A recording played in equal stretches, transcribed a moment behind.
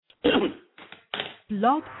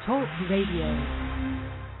Blog Talk Radio. We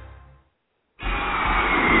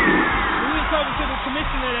were talking to the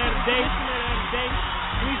commissioner the other day, and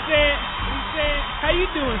he said, "How you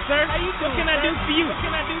doing, sir? What can I do for you?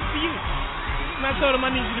 And I told him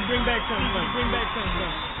I need you to bring back something.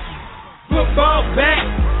 Football back.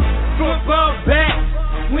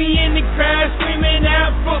 We in the crowd screaming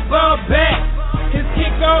out, football back. It's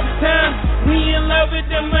kickoff time. We in love with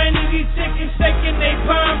the money. These chickens shaking they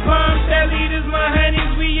pom-poms. That leaders, my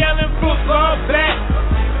honeys. We yelling football back.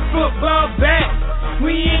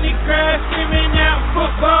 We in the crowd screaming out,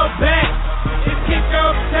 football back. It's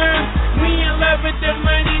kickoff time. We in love with the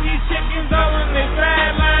money. These chickens all on their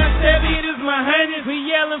sidelines. That leaders, my honeys. We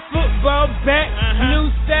yelling football back.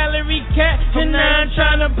 New salary cap. And now I'm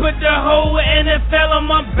trying to put the whole NFL on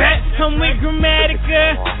my back. I'm with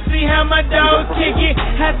Grammatica. See how my dogs kick it.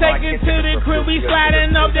 I take it to the crib. We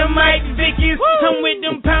sliding off the Mike Vickies. I'm with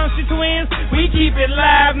them Pouncey twins. We keep it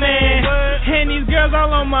live, man. And these girls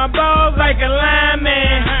all on my balls like a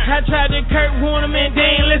lineman. I tried to Kurt Warner, man.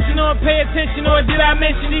 They ain't listen or pay attention. Or did I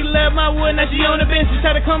mention he love my wood? Now she on the bench. She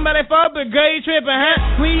try to come by that far, but girl, you tripping,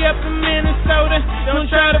 huh? We up in Minnesota. Don't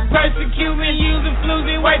try to persecute me. Using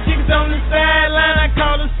floozy. White chicks on the sideline. I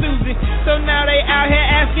call her Susie. So now they out here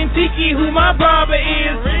asking Tiki who my barber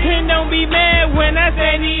is. And don't be mad when I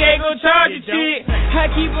San Diego Charger chick. I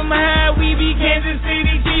keep them high. We be Kansas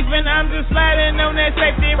City Chief. And I'm just sliding on that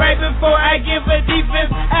safety right before I give a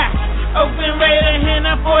defense. Open Raider and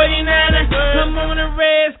I'm 49er. I'm on a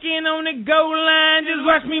Redskin on the goal line. Just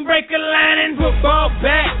watch me break a line and football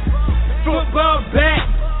back.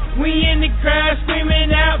 We in the crowd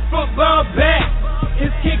screaming out football back.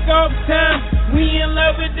 It's kickoff time. We in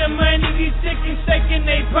love with the money. These chickens shaking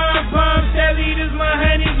they pom-poms. That leaders, my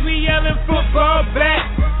honeys. We yelling football back.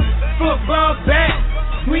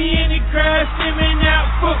 We in the crowd screaming out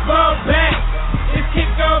football back. It's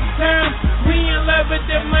kickoff time. We in love with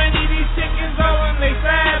the money. These chickens all on their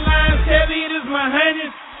sidelines. That leaders, my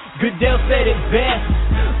honeys. Goodell said it best.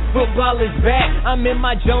 Football is back. I'm in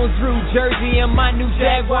my Jones Drew jersey and my new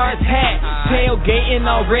Jaguars hat. Tailgating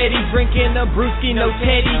already, drinking a brewski, no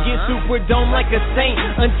Teddy. Get Superdome like a saint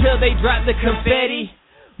until they drop the confetti.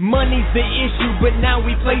 Money's the issue, but now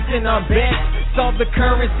we placing our bets. Solve the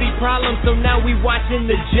currency problem, so now we watching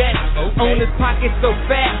the Jets. Owners' pockets so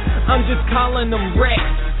fat, I'm just calling them wrecks.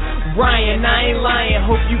 Ryan, I ain't lying,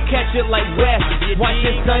 hope you catch it like West. Watch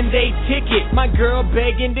the Sunday Ticket, my girl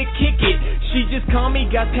begging to kick it. She just called me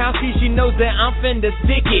Gostowski, she knows that I'm finna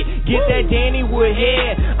stick it. Get that Danny Wood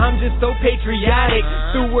head, I'm just so patriotic.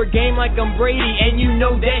 Threw her game like I'm Brady, and you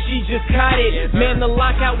know that she just caught it. Man, the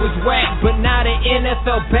lockout was whack, but now the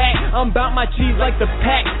NFL back. I'm bout my cheese like the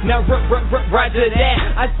pack, now roger that.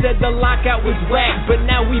 I said the lockout was whack, but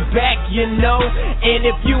now we back, you know. And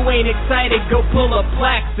if you ain't excited, go pull a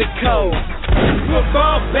Plaxico.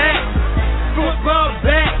 Football back.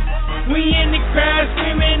 We in the crowd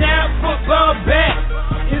screaming out football back.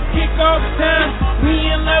 It's kickoff time. We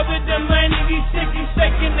in love with the money. These chickens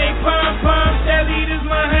shaking they pom-poms. That leaders,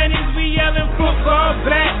 my honeys. We yelling football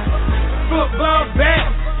back.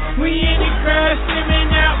 We in the crowd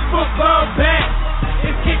screaming out football back.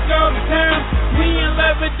 It's kickoff time. We in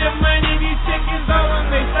love with the money. These chickens all on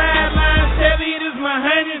their sidelines. That leaders, my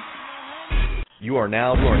honeys. You are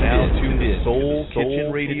now tuned in Soul Kitchen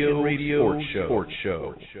Radio Sports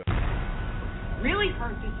Show. Really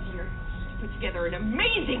hard this year to put together an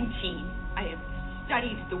amazing team. I have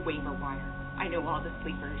studied the waiver wire. I know all the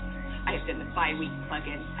sleepers. I have done the bye-week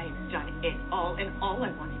plug-in. I have done it all, and all I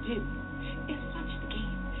want to do is watch the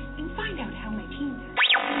game and find out how my team does.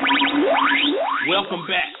 Welcome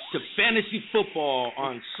back to Fantasy Football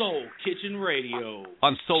on Soul Kitchen Radio.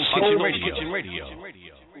 Soul Kitchen Radio.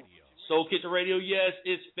 Soul Kitchen Radio, yes,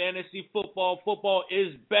 it's Fantasy Football. Football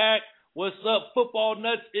is back. What's up? Football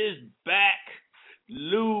Nuts is back.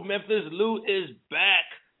 Memphis Lou is back.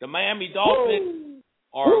 The Miami Dolphins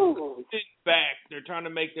are back. They're trying to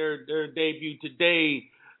make their debut today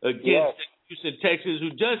against Houston Texans, who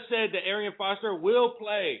just said that Arian Foster will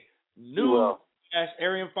play.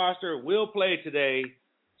 Arian Foster will play today.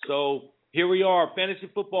 So here we are, Fantasy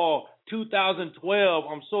Football 2012.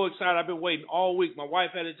 I'm so excited. I've been waiting all week. My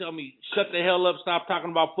wife had to tell me, shut the hell up, stop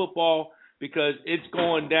talking about football, because it's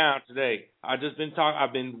going down today. I've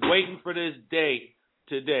been waiting for this day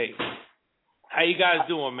today. How you guys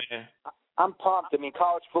doing, man? I'm pumped. I mean,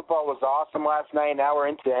 college football was awesome last night. Now we're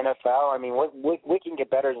into NFL. I mean, what can get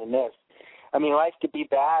better than this? I mean, life could be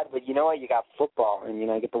bad, but you know what? You got football, and, you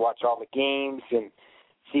know, you get to watch all the games and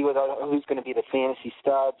see who's going to be the fantasy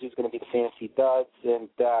studs, who's going to be the fantasy duds. And,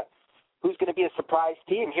 who's going to be a surprise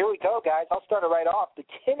team. Here we go, guys. I'll start it right off. The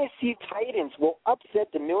Tennessee Titans will upset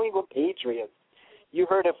the New England Patriots. You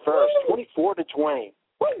heard it first, 24-20.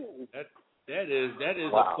 Woo! That is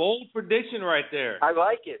a bold prediction right there. I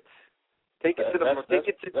like it. Take it to the.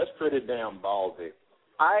 That's pretty damn ballsy.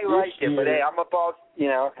 I like it, but hey, I'm a ball.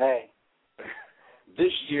 Hey.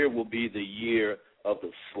 This year will be the year of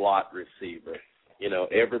the slot receiver.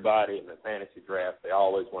 Everybody in the fantasy draft, they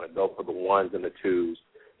always want to go for the ones and the twos.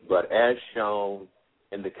 But as shown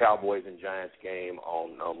in the Cowboys and Giants game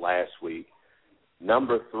on last week,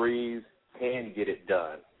 number threes can get it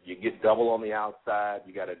done. You get double on the outside.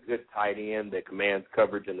 You got a good tight end that commands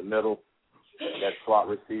coverage in the middle. That slot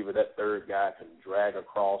receiver, that third guy can drag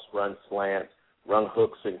across, run slants, run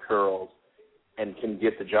hooks and curls, and can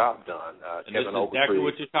get the job done. This is exactly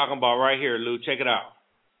what you're talking about right here, Lou. Check it out.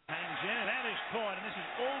 Hangs in, and that is caught, and this is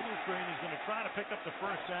Ogletree, and he's going to try to pick up the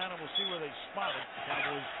first down, and we'll see where they spot it. The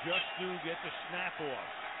Cowboys just do get the snap off.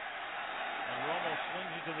 And Romo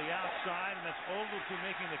slings it to the outside, and that's Ogletree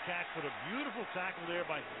making the catch, but a beautiful tackle there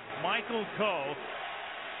by Michael Coe.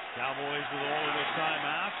 Cowboys with all of their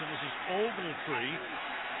timeouts, and this is Ogletree.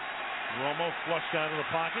 Romo flushed out of the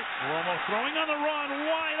pocket. Romo throwing on the run,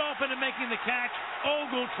 wide open and making the catch.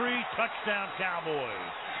 Ogletree, touchdown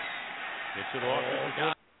Cowboys. Gets it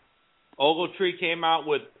off. Ogletree came out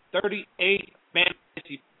with 38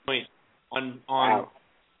 fantasy points on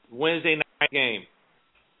Wednesday night game.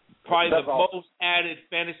 Probably the most added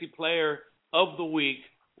fantasy player of the week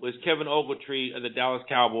was Kevin Ogletree of the Dallas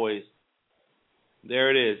Cowboys.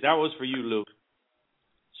 There it is. That was for you, Luke.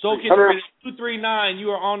 Soul Kitchen Radio 239, you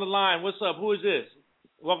are on the line. What's up? Who is this?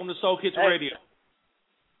 Welcome to Soul Kitchen Radio.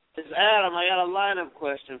 It's Adam. I got a lineup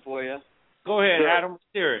question for you. Go ahead, Adam.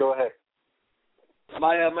 Steer it. Go ahead.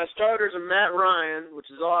 My starters are Matt Ryan,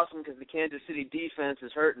 which is awesome because the Kansas City defense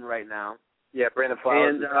is hurting right now. Yeah, Brandon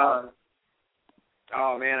Flowers. And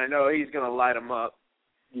oh man, I know he's gonna light them up.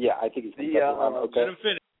 Yeah, I think he's gonna okay. Let him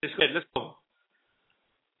finish. Let's go.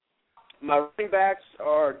 My running backs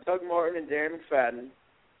are Doug Martin and Darren McFadden.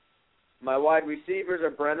 My wide receivers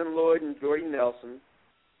are Brendan Lloyd and Jordy Nelson.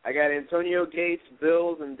 I got Antonio Gates,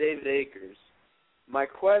 Bills, and David Akers. My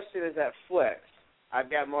question is at flex.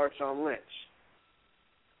 I've got Marshawn Lynch.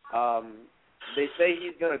 They say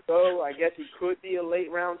he's going to go. I guess he could be a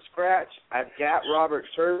late-round scratch. I've got Robert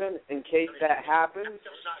Turbin in case that happens.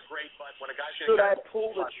 Should I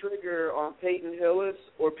pull the trigger on Peyton Hillis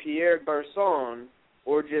or Pierre Garçon,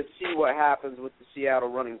 or just see what happens with the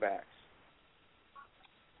Seattle running backs?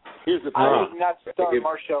 Here's the I would not start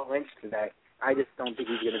Marshawn Lynch today. I just don't think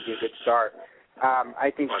he's going to be a good start.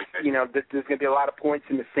 I think, there's going to be a lot of points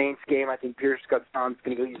in the Saints game. I think Pierre Garçon's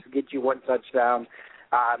going to get you one touchdown,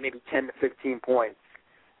 maybe 10 to 15 points.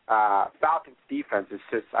 Falcons defense is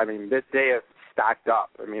just, they have stacked up.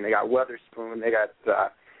 They got Weatherspoon, they got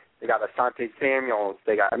Asante Samuels,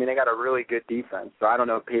 they got a really good defense. So I don't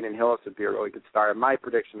know if Peyton Hillis would be a really good start. In my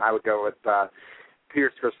prediction, I would go with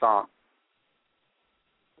Pierre Garçon.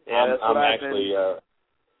 Yeah, I'm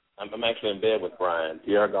actually in bed with Brian.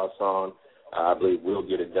 Pierre Garçon, I believe, will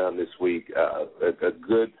get it done this week. A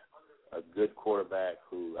good quarterback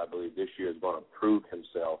who I believe this year is going to prove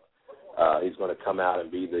himself. He's going to come out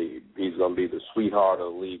and he's going to be the sweetheart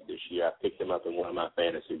of the league this year. I picked him up in one of my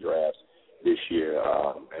fantasy drafts this year,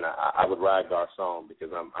 and I would ride Garçon because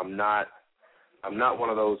I'm not one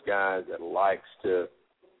of those guys that likes to.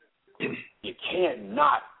 You can't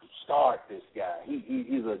not start this guy.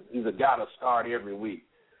 He's a guy to start every week.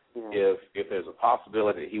 If there's a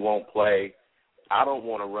possibility he won't play, I don't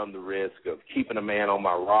want to run the risk of keeping a man on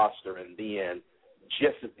my roster and then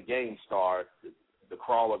just as the game starts, the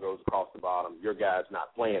crawler goes across the bottom. Your guy's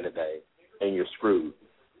not playing today, and you're screwed.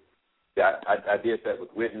 I did that with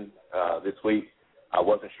Witten this week. I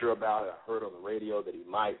wasn't sure about it. I heard on the radio that he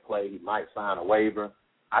might play. He might sign a waiver.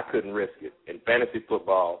 I couldn't risk it. In fantasy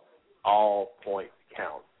football, all points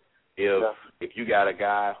count. If you got a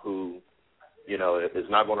guy who, is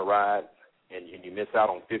not going to ride and you miss out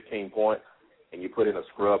on 15 points and you put in a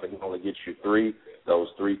scrub and he only gets you 3, those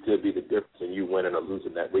 3 could be the difference in you winning or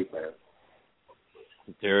losing that week, man.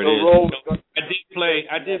 There it is.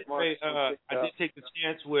 I did take the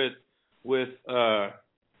chance with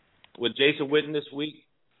Jason Witten this week,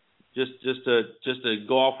 just to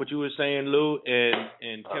go off what you were saying, Lou,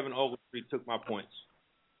 and Kevin Ogletree took my points.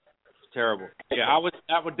 It's terrible. Yeah, I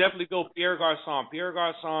would definitely go Pierre Garçon. Pierre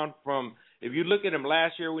Garçon, if you look at him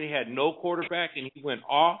last year when he had no quarterback and he went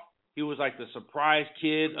off, he was like the surprise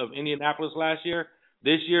kid of Indianapolis last year.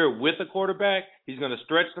 This year with a quarterback, he's going to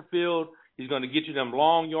stretch the field. He's going to get you them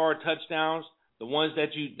long yard touchdowns, the ones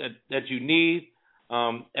that you need.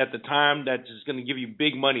 at the time that's just going to give you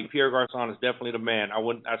big money, Pierre Garçon is definitely the man.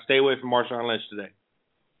 I'd stay away from Marshawn Lynch today.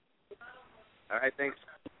 All right, thanks.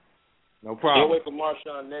 No problem. Stay away from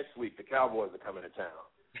Marshawn next week. The Cowboys are coming to town.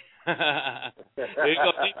 There you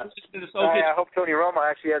go. I hope Tony Romo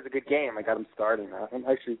actually has a good game. I got him starting.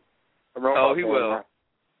 He will.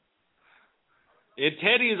 And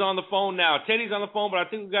Teddy is on the phone now. Teddy's on the phone, but I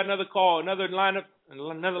think we got another call, another lineup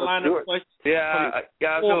question. Yeah,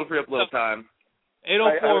 I'm feeling free up a little time.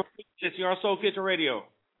 804, you're on Soul Kitchen Radio.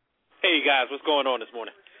 Hey, guys, what's going on this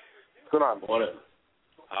morning? What's going on? Morning.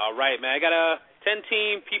 All right, man. I got a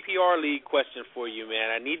 10-team PPR league question for you,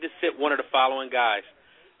 man. I need to sit one of the following guys.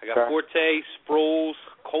 I got Forte, Sproles,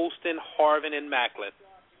 Colston, Harvin, and Macklin.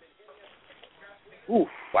 Ooh,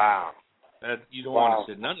 wow. You don't want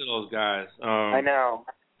to sit none of those guys. I know.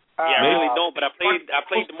 I really don't, but I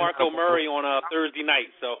played DeMarco Murray on a Thursday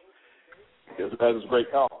night, so. That was a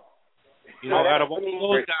great call. Out of all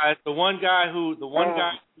those guys, the one guy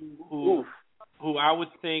who I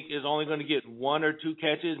would think is only going to get 1 or 2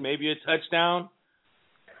 catches, maybe a touchdown,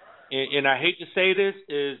 and I hate to say this,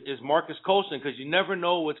 is Marcus Colston, because you never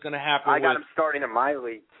know what's going to happen. I got him starting in my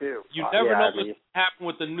league, too. You never know what's going to happen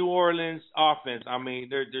with the New Orleans offense. I mean,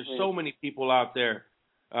 there's so many people out there.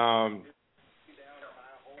 That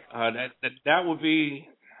would be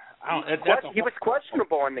 – he was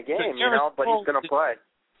questionable in the game, but he's going to play.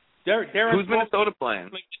 Who's Minnesota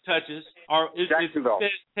playing? Touches. Is Jacksonville.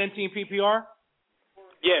 10-team PPR?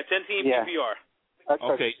 Yeah, 10-team PPR.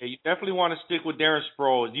 Okay, you definitely want to stick with Darren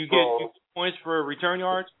Sproles. Do you get points for return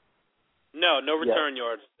yards? No return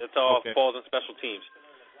yards. It's all falls in special teams.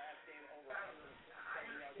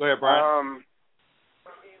 Go ahead, Brian.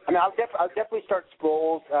 I'll definitely start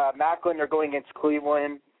Sproles. Macklin, they're going against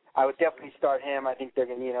Cleveland. I would definitely start him. I think they're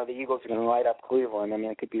going to, the Eagles are going to light up Cleveland. I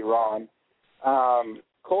mean, I could be wrong.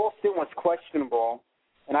 Colston was questionable,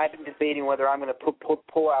 and I've been debating whether I'm going to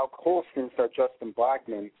pull out Colston and start Justin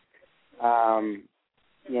Blackmon. I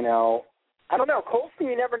don't know. Colston,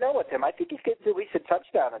 you never know with him. I think he gets at least a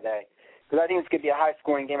touchdown today, because I think it's going to be a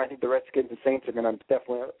high-scoring game. I think the Redskins and Saints are going to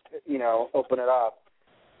definitely, open it up.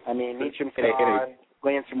 I mean, Meacham,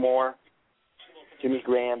 Lance Moore, Jimmy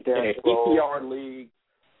Graham, Darren Sproles. In a PPR league,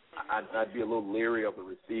 I'd be a little leery of the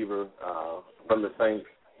receiver from the Saints,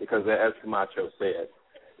 because as Camacho said,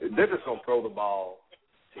 they're just going to throw the ball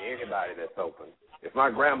to anybody that's open. If my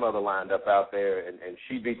grandmother lined up out there and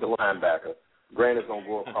she beat the linebacker, Granny's going to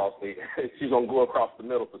go across she's going to go across the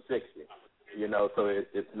middle for 60. So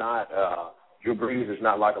it's not Drew Brees is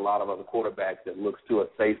not like a lot of other quarterbacks that looks to a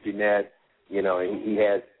safety net. He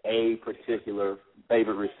has a particular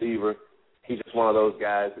favorite receiver. He's just one of those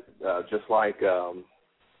guys, just like Tom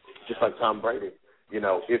Brady.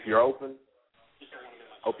 If you're open,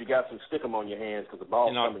 hope you got some stickum on your hands, because the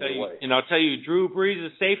ball's coming your way. And I'll tell you, Drew Brees'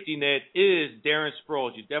 safety net is Darren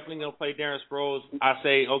Sproles. You're definitely going to play Darren Sproles. I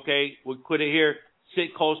say, okay, we'll put it here.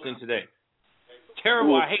 Sit Colston today.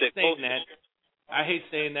 Terrible. I hate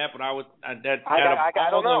saying that, but I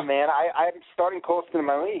don't know, man. I'm starting Colston in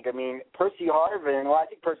my league. I mean, Percy Harvin. Well, I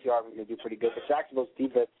think Percy Harvin's going to do pretty good, but Jacksonville's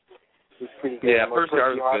defense is pretty good. Yeah, Percy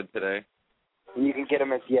Harvin's good today. And you can get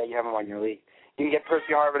him you have him on your league. You can get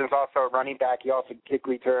Percy Harvin as also a running back. He also kick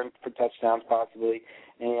return for touchdowns possibly,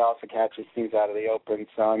 and he also catches things out of the open.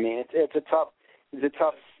 So I mean, it's a tough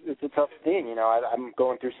thing. I'm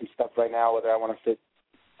going through some stuff right now whether I want to sit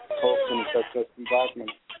Colston and start Justin Blackmon.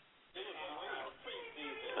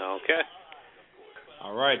 Okay.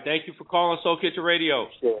 All right. Thank you for calling Soul Kitchen Radio.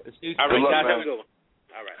 Sure. All right, guys, have a good one.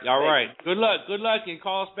 All right. Good luck, and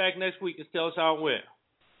call us back next week and tell us how it went.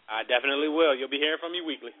 I definitely will. You'll be hearing from me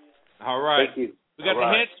weekly. All right. Thank you. We got the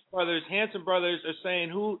Hanson brothers. Hanson brothers are saying,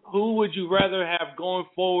 who would you rather have going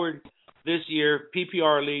forward this year,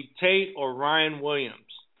 PPR League, Tate or Ryan Williams?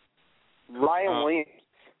 Ryan Williams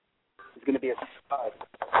is going to be a stud.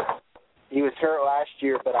 He was hurt last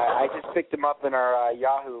year, but I just picked him up in our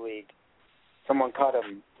Yahoo League. Someone cut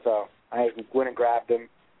him, so I went and grabbed him.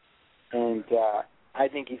 And I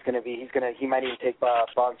think he might even take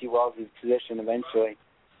Bonzi Wells' position eventually.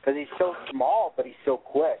 Because he's so small, but he's so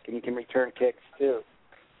quick, and he can return kicks, too.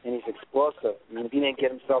 And he's explosive. I mean, if he didn't get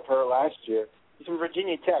himself hurt last year, he's from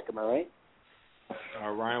Virginia Tech, am I right?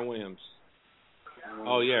 Ryan Williams.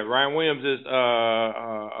 Oh, yeah, Ryan Williams is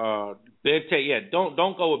Ben Tate. Yeah, don't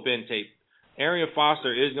go with Ben Tate. Arian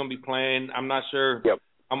Foster is going to be playing. I'm not sure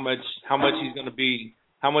how much he's going to be,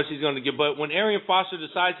 how much he's going to get. But when Arian Foster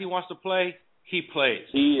decides he wants to play, he plays.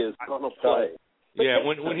 He is going to play. Yeah,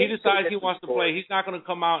 when he decides he wants to play, he's not going to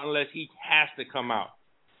come out unless he has to come out.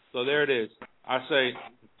 So there it is. I say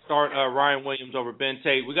start Ryan Williams over Ben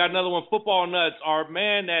Tate. We got another one, Football Nuts. Our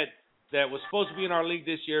man that that was supposed to be in our league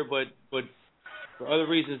this year, but for other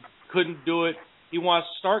reasons couldn't do it. He wants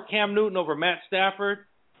to start Cam Newton over Matt Stafford,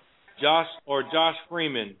 Josh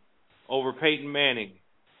Freeman over Peyton Manning.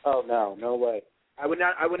 Oh no way. I would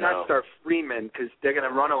not start Freeman because they're going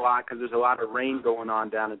to run a lot because there's a lot of rain going on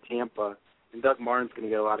down in Tampa, and Doug Martin's going to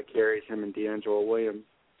get a lot of carries, him and D'Angelo Williams.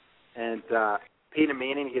 And Peyton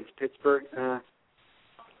Manning against Pittsburgh.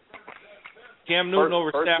 Cam Newton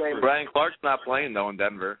over Stafford. Brian Clark's not playing though in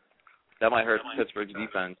Denver. That might hurt Pittsburgh's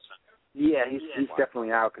defense. Yeah, he's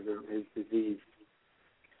definitely out because of his disease.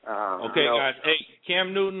 Okay, guys. Hey,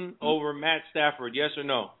 Cam Newton over Matt Stafford, yes or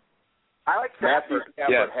no? I like Stafford. Matthew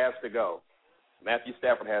Stafford has to go. Matthew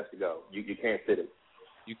Stafford has to go. You can't sit him.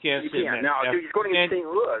 You can't sit him. No, dude, he's going to St.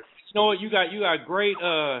 Louis. You know what? You got great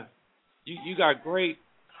you got great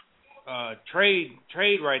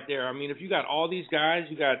trade right there. I mean, if you got all these guys,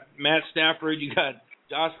 you got Matt Stafford, you got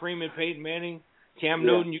Josh Freeman, Peyton Manning, Cam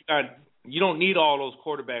Newton. You don't need all those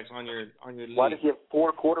quarterbacks on your league. Why does he have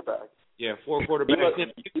 4 quarterbacks? Yeah, 4 quarterbacks.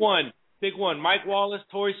 Pick one. Mike Wallace,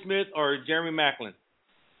 Torrey Smith, or Jeremy Maclin.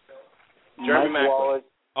 Jeremy Maclin. Wallace.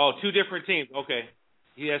 Oh, 2 different teams. Okay,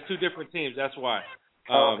 he has 2 different teams. That's why.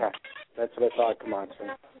 Okay, that's what I thought. Come on,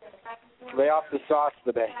 sir. Lay off the sauce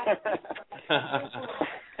today.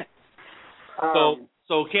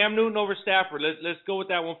 So Cam Newton over Stafford. Let's go with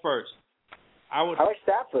that one first. I like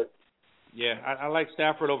Stafford. Yeah, I like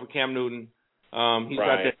Stafford over Cam Newton. He's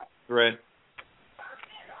got that threat.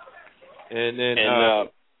 And then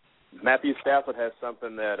Matthew Stafford has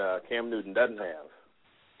something that Cam Newton doesn't have.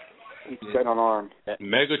 He's set on arm.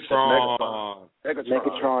 Megatron.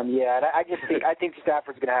 Yeah. I think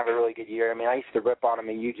Stafford's going to have a really good year. I mean, I used to rip on him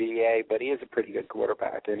at UGA, but he is a pretty good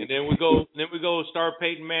quarterback. And then we go start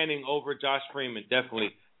Peyton Manning over Josh Freeman.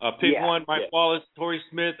 Definitely. Pick one: Mike Wallace, Torrey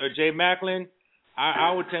Smith, or Jay Maclin.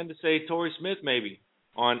 I would tend to say Torrey Smith maybe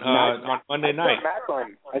on Monday night. I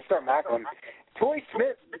start Maclin. Torrey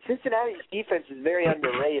Smith. Cincinnati's defense is very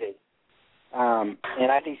underrated.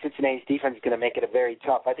 And I think Cincinnati's defense is going to make it a very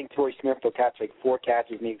tough. I think Torrey Smith will catch like 4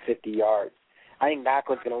 catches, maybe 50 yards. I think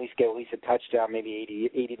Macklin's going to at least get a touchdown, maybe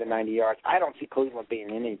 80 to 90 yards. I don't see Cleveland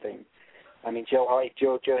being anything. I mean, Joe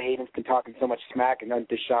Hayden's been talking so much smack and then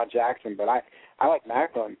Deshaun Jackson, but I like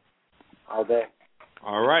Maclin all day.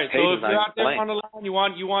 All right. So if you're out there on the line, you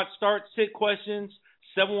want start sit questions,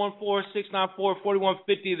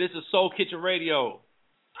 714-694-4150. This is Soul Kitchen Radio.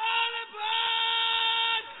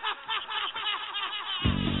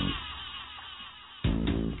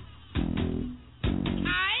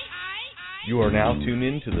 You are now tuned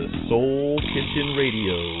in to the Soul Kitchen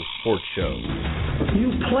Radio Sports Show.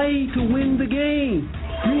 You play to win the game.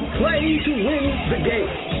 You play to win the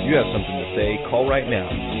game. You have something to say, call right now,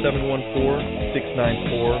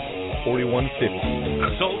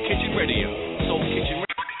 714-694-4150. Soul Kitchen Radio. Soul Kitchen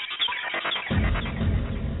Radio.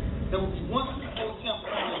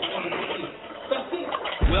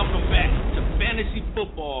 Welcome back to Fantasy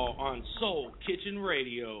Football on Soul Kitchen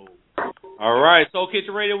Radio. All right, Soul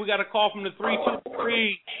Kitchen Radio, we got a call from the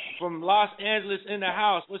 323 from Los Angeles in the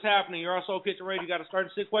house. What's happening? You're on Soul Kitchen Radio. You got a start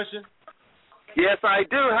and sit question? Yes, I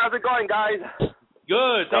do. How's it going, guys?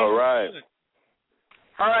 Good. All right.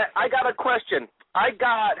 All right, I got a question. I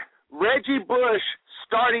got Reggie Bush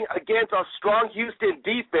starting against a strong Houston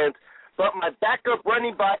defense, but my backup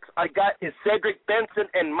running backs I got is Cedric Benson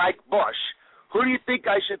and Mike Bush. Who do you think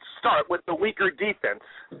I should start with the weaker defense?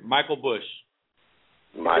 Michael Bush.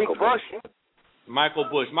 Michael Bush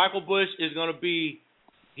is going to be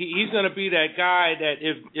he's going to be that guy that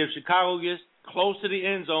if Chicago gets close to the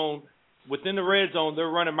end zone, within the red zone, they're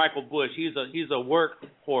running Michael Bush. He's a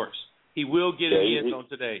workhorse. He will get in the end zone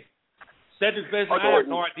today. Cedric Benson, I have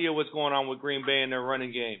no idea what's going on with Green Bay in their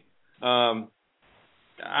running game. I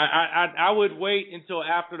would wait until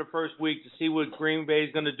after the first week to see what Green Bay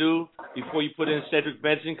is going to do before you put in Cedric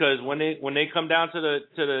Benson, because when they come down to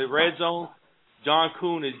the red zone, John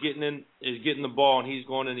Kuhn is getting the ball and he's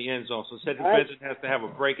going in the end zone. So Cedric Benson has to have a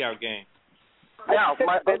breakout game. Now,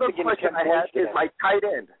 my other question I have is my tight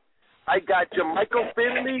end. I got Jermichael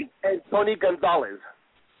Finley and Tony Gonzalez.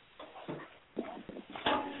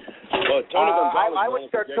 Well, I would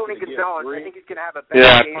start Tony Gonzalez. I think he's going to have a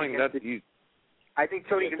better game. I think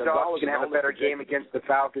Tony Gonzalez is going to have a better game against the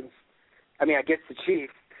Falcons. I mean, against the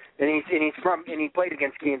Chiefs. And he played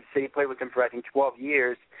against Kansas City. Played with him for I think 12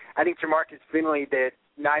 years. I think Jamarcus Finley, the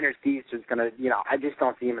Niners defense is going to, I just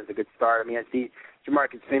don't see him as a good start. I mean, I see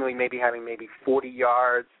Jamarcus Finley maybe having 40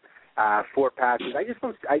 yards, 4 passes. I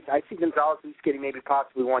see Gonzalez just getting maybe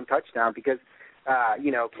possibly 1 touchdown because,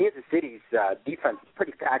 Kansas City's defense is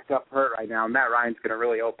pretty packed up hurt right now. Matt Ryan's going to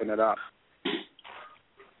really open it up.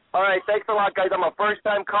 All right, thanks a lot, guys. I'm a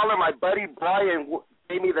first-time caller. My buddy Brian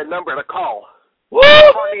gave me the number to call. Woo!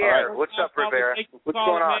 I'm on the air. Right. What's up, Rivera? What's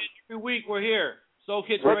going on? Man. Every week we're here. Soul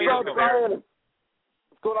Kitchen What's Radio. up, Brian?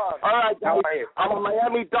 What's going on? All right, guys. How are you? I'm a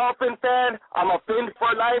Miami Dolphin fan. I'm a Fin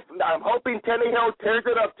for life. I'm hoping Tannehill tears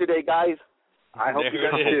it up today, guys. I hope There you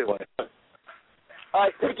does too. All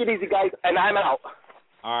right, take it easy, guys, and I'm out.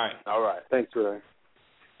 All right. All right. Thanks, Rivera.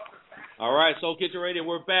 All right, Soul Kitchen Radio,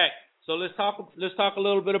 we're back. So let's talk a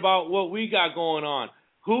little bit about what we got going on.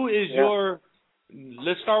 Who is your?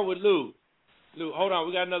 Let's start with Lou. Lou, hold on,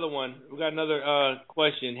 we got another one. We got another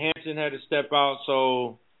question. Hanson had to step out,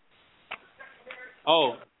 so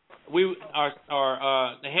the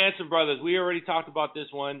Hanson brothers. We already talked about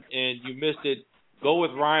this one, and you missed it. Go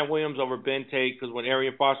with Ryan Williams over Ben Tate because when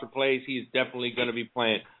Arian Foster plays, he's definitely going to be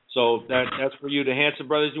playing. So that's for you, the Hanson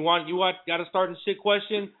brothers. You got to start and sit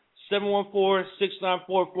question.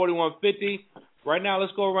 714-694-4150. Right now,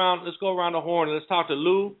 let's go around the horn and let's talk to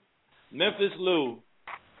Lou. Memphis Lou.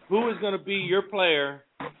 Who is going to be your player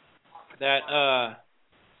that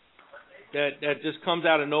just comes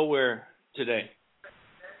out of nowhere today?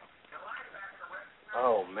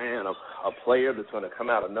 Oh man, a player that's going to come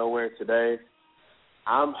out of nowhere today.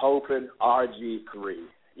 I'm hoping RG3.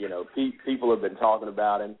 You know, people have been talking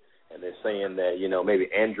about him, and they're saying that maybe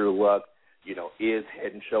Andrew Luck, is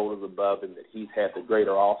head and shoulders above him, that he's had the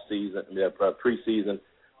greater preseason.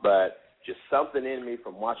 But just something in me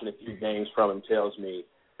from watching a few games from him tells me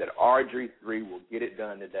that RG3 will get it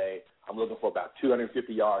done today. I'm looking for about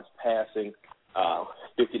 250 yards passing,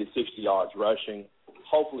 50 to 60 yards rushing,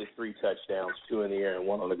 hopefully 3 touchdowns, 2 in the air and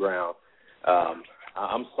 1 on the ground.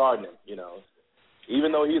 I'm starting him,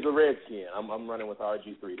 Even though he's a Redskin, I'm running with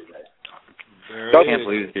RG3 today. I can't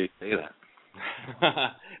believe you say that.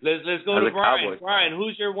 Let's go to Brian. Brian,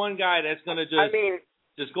 who's your one guy that's going to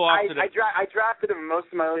just go off to the... I drafted him in most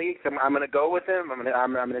of my leagues. I'm going to go with him.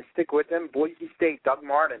 I'm going to stick with him. Boise State, Doug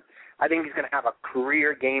Martin. I think he's going to have a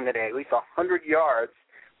career game today, at least 100 yards,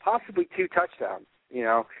 possibly 2 touchdowns. It's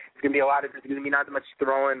going to be there's going to be not that much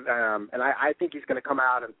throwing, and I think he's going to come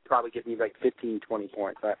out and probably give me like 15, 20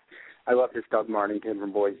 points. I love this Doug Martin kid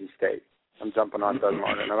from Boise State. I'm jumping on Doug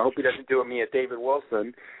Martin. And I hope he doesn't do me at David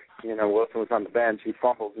Wilson. Wilson was on the bench. He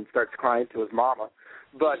fumbles and starts crying to his mama.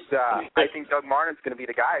 But I think Doug Martin's going to be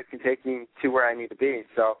the guy who can take me to where I need to be.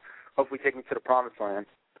 So hopefully take me to the promised land.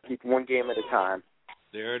 Keep one game at a time.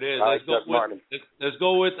 There it is. Let's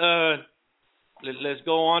go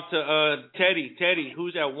on to Teddy. Teddy,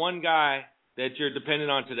 who's that one guy that you're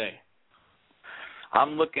dependent on today?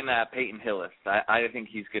 I'm looking at Peyton Hillis. I think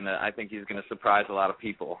he's gonna surprise a lot of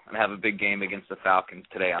people and have a big game against the Falcons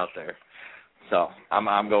today out there. So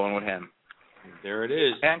I'm going with him. There it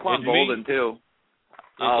is. And Quan Bolden too.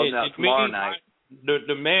 Tomorrow night.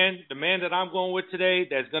 The man that I'm going with today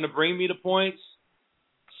that's going to bring me the points,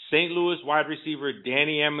 St. Louis wide receiver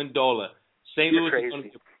Danny Amendola. St.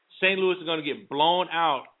 Louis is going to get blown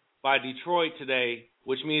out by Detroit today,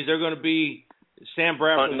 which means they're going to be Sam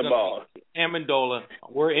Bradford the ball. Amendola.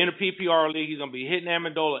 We're in a PPR league. He's going to be hitting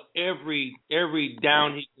Amendola every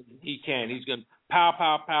down he can. He's going to pow,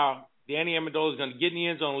 pow, pow. Danny Amendola is going to get in the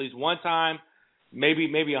end zone at least one time, maybe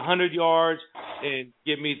 100 yards, and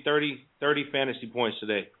give me 30 fantasy points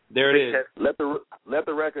today. There it is. Let the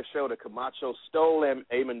record show that Camacho stole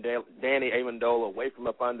Danny Amendola away from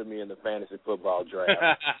up under me in the fantasy football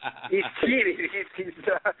draft. He's cheating.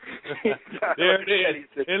 There it is.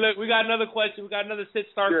 And look, we got another question. We got another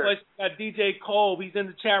sit-start question. We got DJ Cole. He's in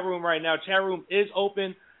the chat room right now. Chat room is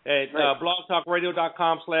open at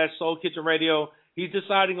blogtalkradio.com/Soul Kitchen Radio. He's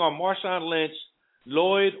deciding on Marshawn Lynch,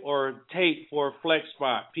 Lloyd, or Tate for a flex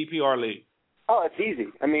spot, PPR league. Oh, it's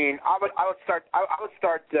easy. I mean, I would start. I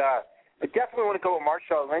definitely want to go with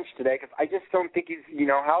Marshawn Lynch today because I just don't think he's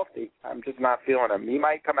healthy. I'm just not feeling him. He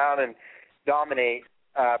might come out and dominate.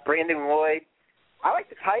 Brandon Lloyd. I like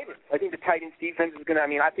the Titans. I think the Titans defense is going to. I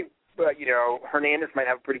mean, I think Hernandez might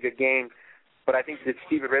have a pretty good game, but I think that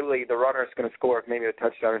Stephen Ridley, the runner, is going to score maybe a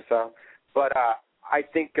touchdown or so. But I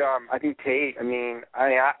think Tate. I'm a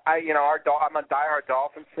diehard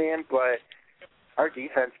Dolphins fan, but our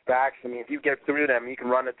defense backs. I mean, if you get through them, you can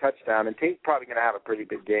run a touchdown. And Tate's probably going to have a pretty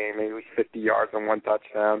good game, maybe 50 yards on 1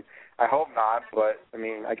 touchdown. I hope not, but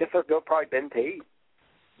I guess I'll go probably Ben Tate.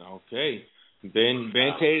 Okay, Ben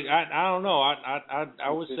Tate. I don't know. I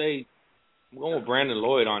would say I'm going with Brandon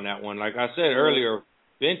Lloyd on that one. Like I said earlier,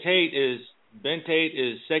 Ben Tate is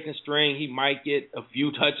second string. He might get a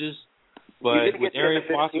few touches. But with Arian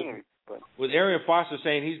Foster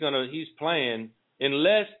saying he's playing,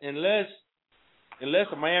 unless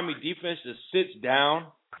the Miami defense just sits down,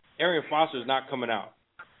 Arian Foster is not coming out.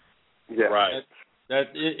 Yeah, right.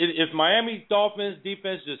 That if Miami Dolphins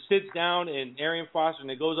defense just sits down and Arian Foster and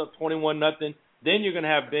it goes up 21-0, then you're gonna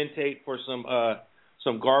have Ben Tate for some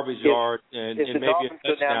garbage yards and if the maybe Dolphins a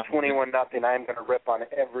touchdown. go down 21-0, I'm gonna rip on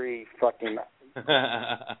every fucking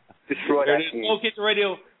destroy there that it is. team. Soul Kitchen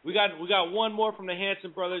Radio. We got one more from the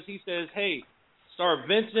Hanson brothers. He says, "Hey, start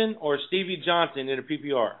Vincent or Stevie Johnson in a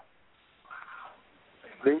PPR."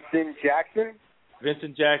 Vincent Jackson.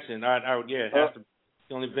 Vincent Jackson. I would that's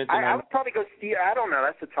the only Vincent. I would probably go Steve. I don't know.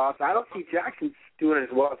 That's a toss. I don't see Jackson doing as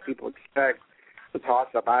well as people expect. The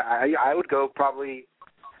toss up. I would go probably.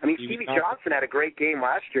 I mean, Stevie Johnson had a great game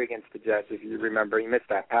last year against the Jets. If you remember, he missed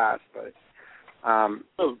that pass, but.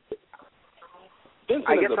 Vincent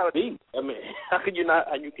I guess is a beast. I mean, how can you not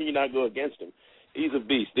go against him? He's a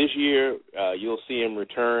beast. This year, you'll see him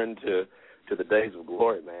return to the days of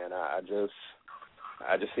glory, man. I just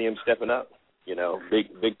see him stepping up. You know,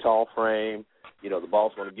 big, tall frame. You know, the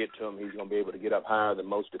ball's going to get to him. He's going to be able to get up higher than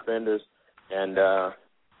most defenders, and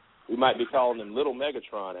we might be calling him Little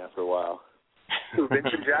Megatron after a while. Who,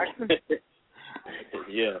 Vincent Jackson?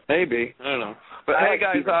 Yeah, maybe. I don't know. But hey,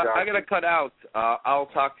 guys, I got to cut out. I'll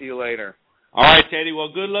talk to you later. All right, Teddy. Well,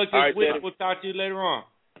 good luck this week. Teddy. We'll talk to you later on.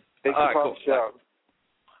 Thanks for calling the show.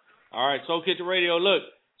 All right, Soul Kitchen Radio. Look,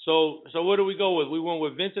 so what do we go with? We went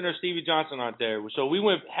with Vincent or Stevie Johnson out there. So we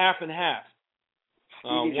went half and half.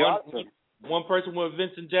 Stevie Johnson. One person went with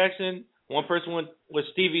Vincent Jackson. One person went with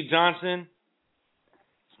Stevie Johnson.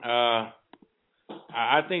 I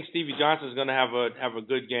think Stevie Johnson is going to have a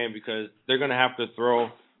good game because they're going to have to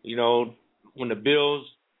throw. You know, when the Bills,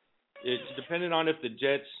 it's depending on if the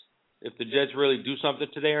Jets really do something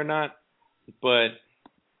today or not. But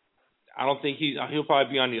I don't think he'll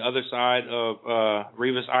probably be on the other side of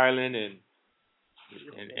Revis Island, and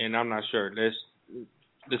I'm not sure. Let's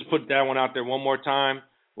put that one out there one more time.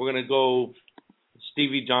 We're gonna go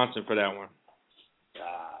Stevie Johnson for that one.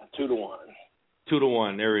 2-1.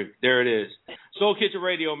 2-1. There it is. Soul Kitchen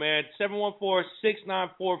Radio, man.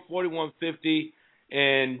 714-694-4150.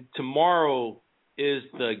 And tomorrow is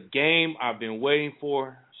the game I've been waiting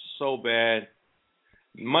for so bad.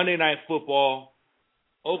 Monday Night Football.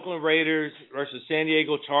 Oakland Raiders versus San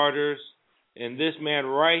Diego Chargers. And this man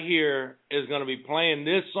right here is going to be playing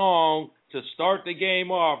this song to start the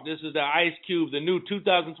game off. This is the Ice Cube, the new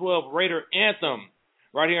 2012 Raider anthem,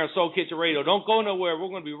 right here on Soul Kitchen Radio. Don't go nowhere. We're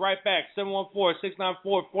going to be right back.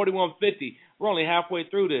 714-694-4150. We're only halfway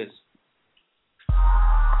through this.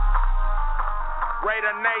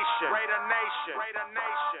 Raider Nation. Raider Nation. Raider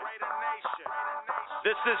Nation. Raider Nation.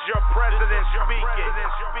 This is your president speaking.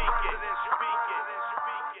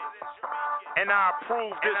 And I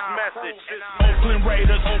approve this message. Oakland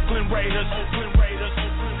Raiders, Oakland Raiders, Oakland Raiders.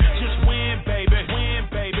 Just win, baby. Win,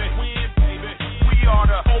 baby. Win, baby. We are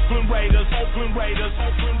the Oakland Raiders, Oakland Raiders,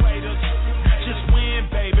 Oakland Raiders. Just win,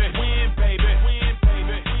 baby. Win, baby. Win,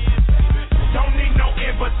 baby. Don't need no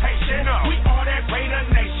invitation. We are that Raider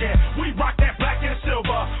Nation. We rock that black and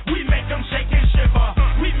silver. We make them shake and shiver.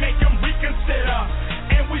 We make them reconsider.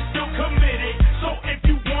 And we still committed. So if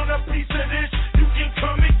you want a piece of this, you can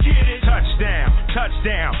come and get it. Touchdown,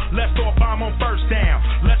 touchdown. Let's throw a bomb on first down.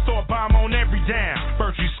 Let's throw a bomb on every down.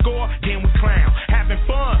 First we score, then we clown. Having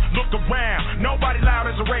fun, look around. Nobody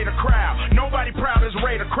loud as a Raider crowd. Nobody proud as a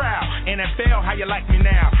Raider crowd. NFL, how you like me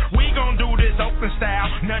now? We gon' do this Oakland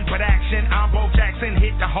style. Nothing but action. I'm Bo Jackson.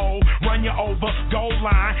 Hit the hole, run you over. Goal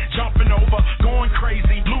line, jumping over. Going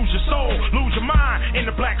crazy. Lose your soul, lose your mind in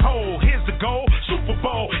the black hole. Here's the goal, Super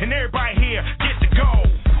Bowl. And everybody here get to go.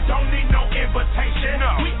 Don't need no invitation.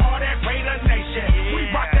 We are that Raider Nation. We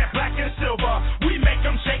rock that black and silver. We make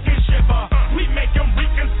them shake and shiver. We make them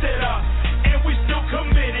reconsider. And we still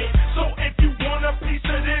committed. So if you want a piece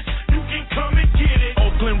of this, you can come and get it.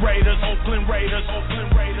 Oakland Raiders, Oakland Raiders, Oakland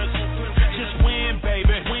Raiders. Just win,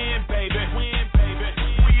 baby. Win, baby. Win, baby.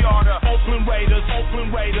 We are the Oakland Raiders, Oakland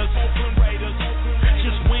Raiders, Oakland Raiders.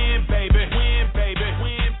 Just win, baby. Win, baby.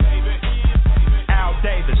 Win, baby. Al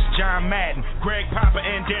Davis, John Madden, Greg Popper,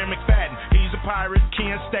 and Darren McFadden. He's a Pirate,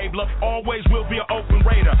 Ken Stabler, always will be an Oakland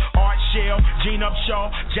Raider. Art Shell, Gene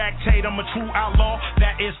Upshaw, Jack Tatum, a true outlaw.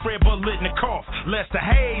 That is Fred Biletnikoff. Lester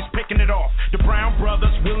Hayes picking it off. The Brown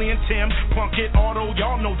brothers, Willie and Tim, Plunkett, Otto,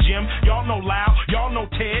 y'all know Jim, y'all know Loud, y'all know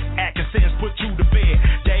Ted. Atkinson's put you to bed.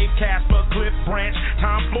 Dave Casper, Cliff Branch,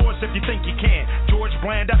 Tom Flores if you think you can. George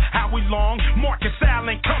Blanda, Howie Long, Marcus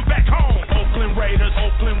Allen, come back home. Oakland Raiders,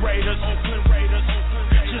 Oakland Raiders, Oakland Raiders.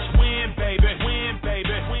 Just win, baby. Win,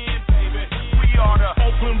 baby. Win, baby. We are the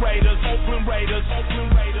Oakland Raiders, Oakland Raiders,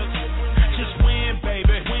 Oakland Raiders. Just win,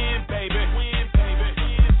 baby. Win, baby. Win, baby.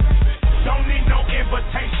 Don't need no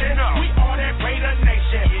invitation. We are that Raider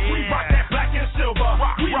Nation. We rock that black and silver.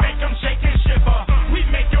 We make them shake and shiver.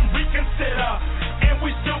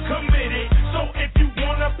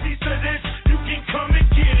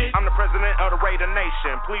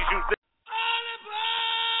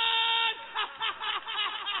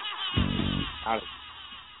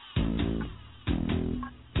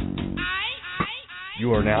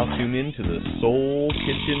 You are now tuned in to the Soul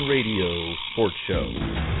Kitchen Radio Sports Show.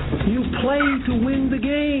 You play to win the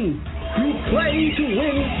game. You play to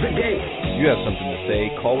win the game. You have something to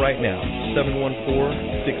say, call right now.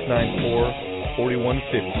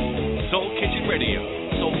 714-694-4150. Soul Kitchen Radio.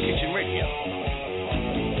 Soul Kitchen Radio.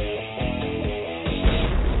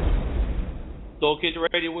 Soul Kitchen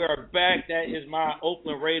Radio, we are back. That is my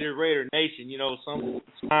Oakland Raider Nation. You know,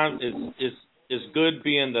 sometimes it's good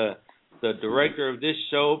being the director of this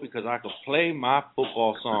show because I can play my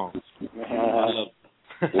football songs. I love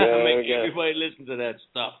it. Make everybody listen to that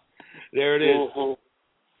stuff. There it is.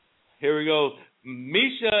 Here we go.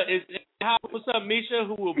 Misha is in the house. What's up, Misha?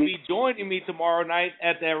 Who will be joining me tomorrow night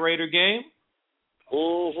at that Raider game?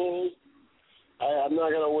 I'm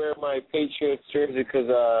not gonna wear my Patriots jersey because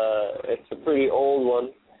it's a pretty old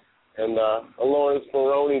one, and a Lawrence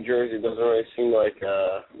Maroney jersey doesn't really seem like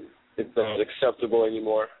it's acceptable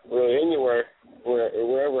anymore. Really, anywhere,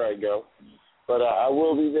 wherever I go. But I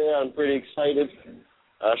will be there. I'm pretty excited.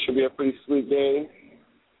 Should be a pretty sweet game.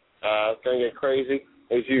 It's gonna get crazy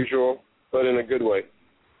as usual, but in a good way.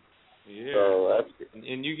 Yeah. So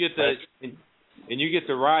and you get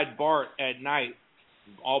to ride Bart at night,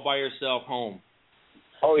 all by yourself home.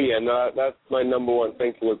 Oh yeah, no, that's my number one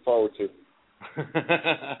thing to look forward to.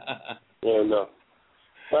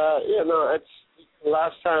 It's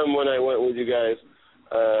last time when I went with you guys.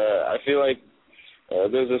 I feel like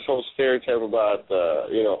there's this whole stereotype about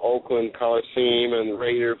Oakland Coliseum and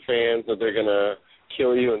Raider fans that they're gonna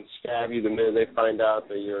kill you and stab you the minute they find out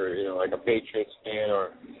that you're like a Patriots fan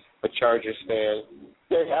or a Chargers fan.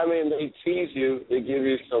 They tease you, they give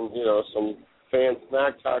you some fan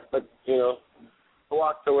smack talk, but I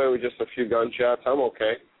walked away with just a few gunshots. I'm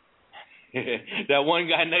okay. That one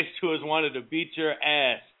guy next to us wanted to beat your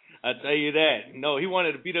ass. I tell you that. No, he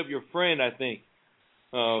wanted to beat up your friend, I think.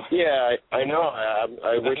 Yeah, I know. I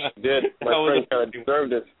wish he did. My friend kind of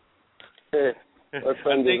deserved it. My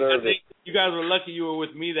friend deserved it. You guys were lucky you were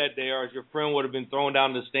with me that day, or your friend would have been thrown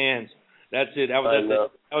down the stands. That's it. I was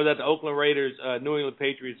at the Oakland Raiders New England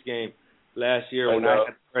Patriots game last year when I had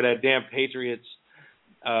to wear that damn Patriots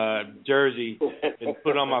jersey and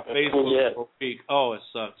put it on my Facebook for a week. Oh, it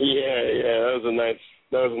sucks. Yeah, that was a nice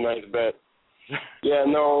bet. Yeah,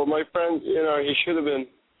 no, my friend, he should have been.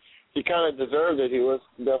 He kind of deserved it. He was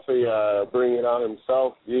definitely bringing it on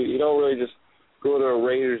himself. You don't really just go to a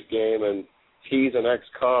Raiders game and tease an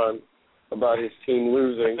ex-con about his team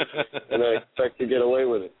losing and then expect to get away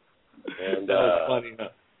with it. And that was funny,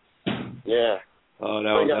 huh? Yeah. Oh,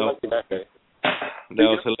 that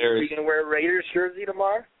was hilarious. Are you going to wear a Raiders jersey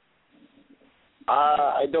tomorrow?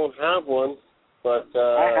 I don't have one, but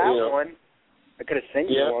I have one. I could have sent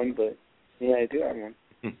you one, but yeah, I do have one.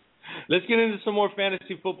 Let's get into some more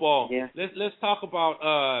fantasy football. Yeah. Let's talk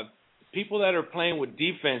about people that are playing with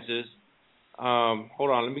defenses.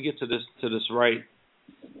 Hold on, let me get to the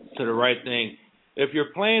right thing. If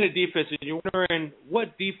you're playing a defense and you're wondering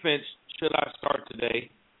what defense should I start today,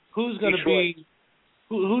 who's going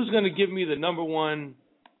to give me the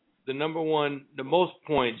most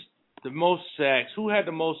points, the most sacks? Who had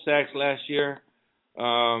the most sacks last year?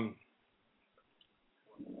 I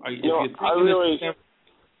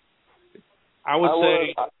would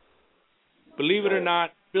say, believe it or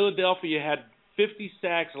not, Philadelphia had 50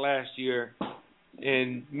 sacks last year,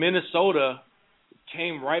 and Minnesota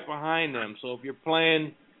came right behind them. So if you're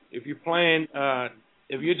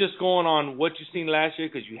just going on what you've seen last year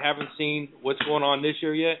because you haven't seen what's going on this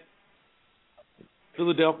year yet,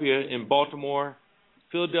 Philadelphia, Baltimore,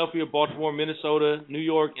 Minnesota, New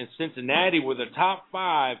York, and Cincinnati were the top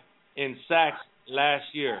 5 in sacks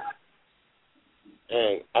last year.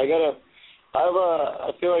 Dang, I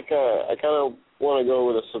feel like I kind of want to go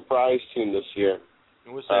with a surprise team this year.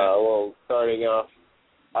 What's that? Well, starting off,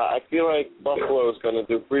 I feel like Buffalo is going to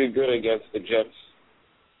do pretty good against the Jets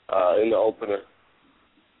in the opener.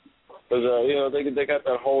 Because, they got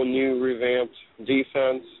that whole new revamped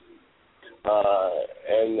defense,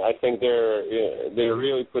 and I think they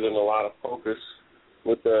really put in a lot of focus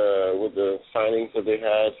with the signings that they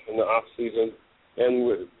had in the off season,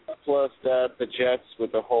 and plus that the Jets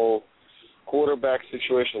with the whole quarterback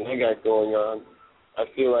situation they got going on. I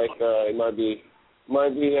feel like it might be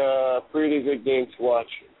a pretty good game to watch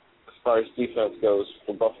as far as defense goes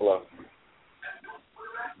for Buffalo.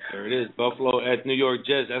 There it is, Buffalo at New York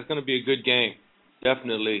Jets. That's going to be a good game,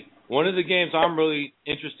 definitely. One of the games I'm really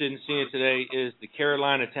interested in seeing today is the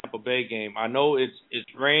Carolina-Tampa Bay game. I know it's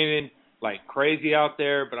raining like crazy out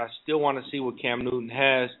there, but I still want to see what Cam Newton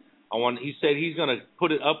has. He said he's going to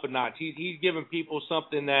put it up a notch. He's giving people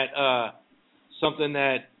something that something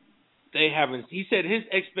that they haven't. He said his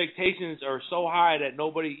expectations are so high that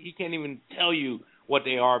he can't even tell you what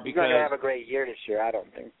they are, because he's not gonna have a great year this year. I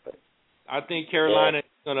don't think, but I think Carolina's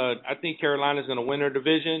gonna win their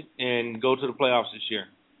division and go to the playoffs this year.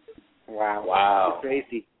 Wow. That's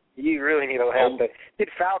crazy. You really need to have the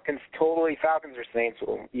Falcons or Saints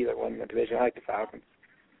will either win the division. I like the Falcons.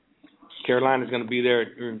 Carolina's going to be there.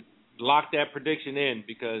 Lock that prediction in,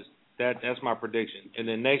 because that's my prediction. And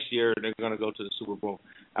then next year they're going to go to the Super Bowl.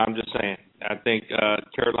 I'm just saying. I think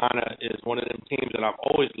Carolina is one of them teams that I've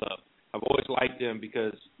always loved. I've always liked them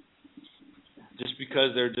because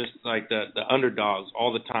they're just like the underdogs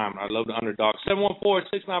all the time. I love the underdogs.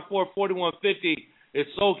 714-694-4150. It's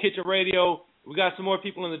Soul Kitchen Radio. We got some more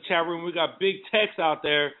people in the chat room. We got Big Tex out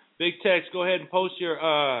there. Big Tex, go ahead and post your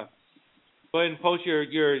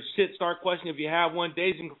sit start question if you have one.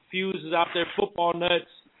 Dazed and Confused is out there. Football Nuts,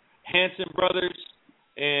 Hanson Brothers,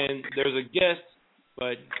 and there's a guest,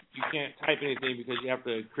 but you can't type anything because you have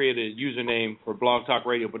to create a username for Blog Talk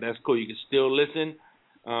Radio. But that's cool. You can still listen.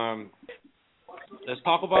 Let's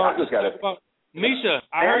talk about Misha.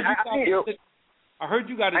 I heard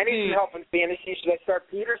you got a team. I need some help in fantasy. Should I start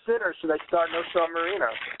Peterson or should I start No Sean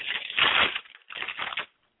Marino?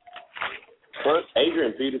 First,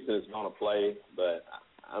 Adrian Peterson is going to play, but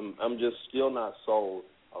I'm just still not sold.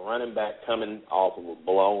 A running back coming off of a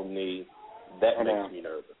blown knee, that makes me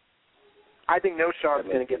nervous. I think No Sean's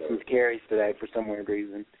going to get some carries today for some weird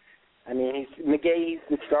reason. I mean, McGahee's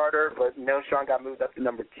the starter, but No Sean got moved up to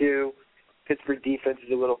number 2. Pittsburgh defense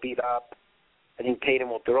is a little beat up. I think Payton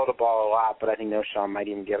will throw the ball a lot, but I think No Sean might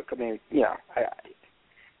even get it. I mean, you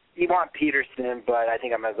want Peterson, but I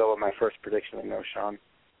think I'm going to go with my first prediction with No Sean.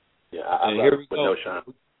 Yeah, here we go. No Sean.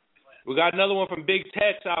 We got another one from Big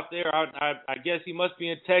Tex out there. I guess he must be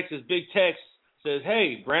in Texas. Big Tex says,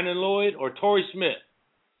 hey, Brandon Lloyd or Torrey Smith?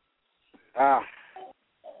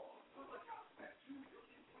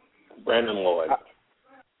 Brandon Lloyd.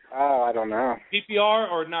 I don't know. PPR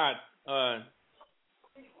or not? I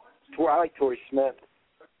like Torrey Smith.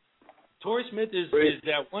 Torrey Smith is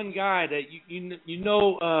that one guy that you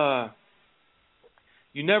know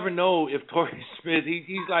you never know if Torrey Smith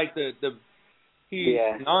he's like he's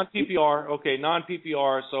non-PPR. Okay,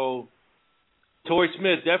 non-PPR. So Torrey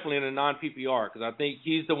Smith definitely in a non-PPR because I think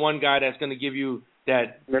he's the one guy that's going to give you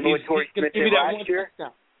that. Remember what Torrey Smith did last year?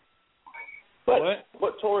 But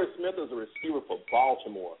Torrey Smith is a receiver for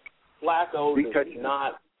Baltimore. Flacco does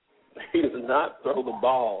not throw the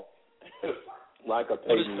ball like a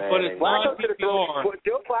Peyton Manning.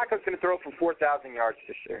 Joe Flacco's going to throw for 4,000 yards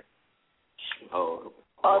this year. Oh,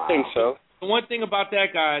 I think so. The one thing about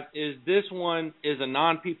that, guys, is this one is a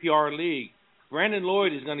non-PPR league. Brandon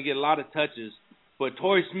Lloyd is going to get a lot of touches, but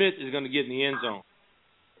Torrey Smith is going to get in the end zone.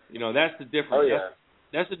 You know, that's the difference. Oh, yeah.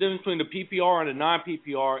 That's the difference between the PPR and the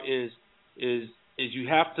non-PPR is you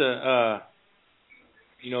have to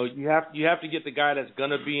you have to get the guy that's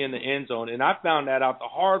gonna be in the end zone. And I found that out the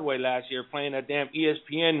hard way last year playing that damn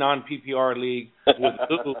ESPN non-PPR league with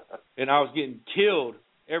Lou, and I was getting killed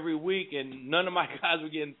every week, and none of my guys were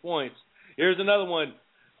getting points. Here's another one.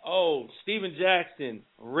 Oh, Steven Jackson,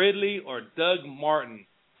 Ridley, or Doug Martin.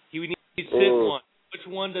 He needs to sit one. Which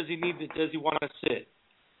one does he want to sit?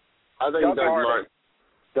 I think Doug Martin.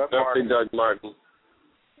 Doug Martin.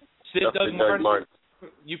 Sit Doug Martin.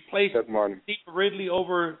 You play Doug Martin. Stephen Ridley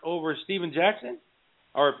over Steven Jackson?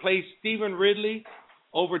 Or play Stephen Ridley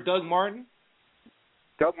over Doug Martin?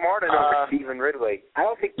 Doug Martin over Stephen Ridley. I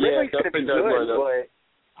don't think Ridley's going to be good, but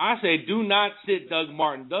I say do not sit Doug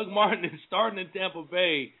Martin. Doug Martin is starting in Tampa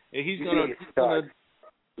Bay, and he's going to he's going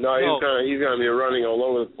to be running all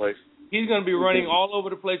over the place. He's going to be running all over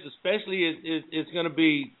the place, especially it's going to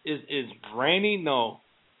be is rainy. No,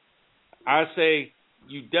 I say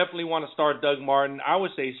you definitely want to start Doug Martin. I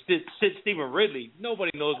would say sit Stephen Ridley.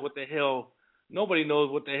 Nobody knows what the hell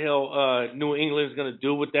New England's going to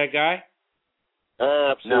do with that guy.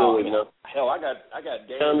 Absolutely no. Hell, I got.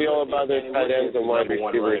 Tell me all about their tight ends and wide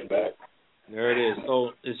receivers back. There it is.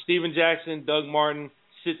 So it's Steven Jackson, Doug Martin,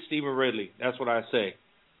 sit Stephen Ridley. That's what I say.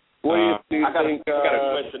 What do you think? I got a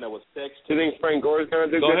question that was texted. Do you think Frank Gore's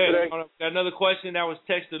going to do good today? Got another question that was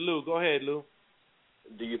texted Lou. Go ahead, Lou.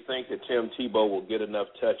 Do you think that Tim Tebow will get enough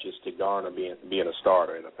touches to garner being a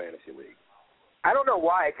starter in a fantasy league? I don't know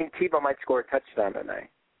why. I think Tebow might score a touchdown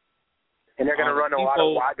tonight. And they're going to run a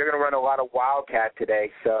lot of wildcat today,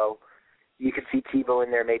 so you could see Tebow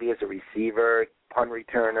in there maybe as a receiver, punt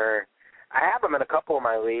returner. I have him in a couple of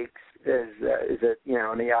my leagues in the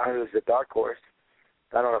Yahoo as a dark horse.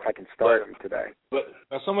 I don't know if I can start him today. But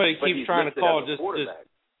somebody keeps trying to call. Just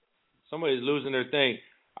somebody's losing their thing.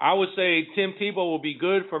 I would say Tim Tebow will be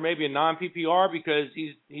good for maybe a non-PPR because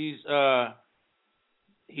he's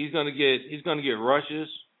gonna get rushes.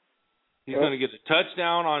 He's gonna get a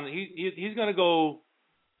touchdown on. He's gonna go.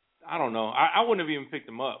 I don't know. I wouldn't have even picked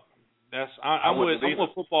him up. I'm with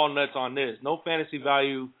football nuts on this. No fantasy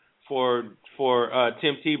value for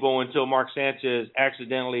Tim Tebow until Mark Sanchez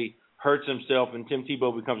accidentally hurts himself and Tim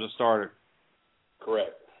Tebow becomes a starter.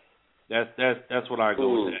 Correct. That's what I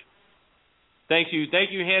go with that. Thank you,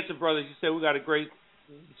 Hanson brothers. You said we got a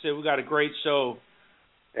great show.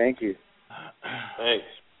 Thank you. Thanks.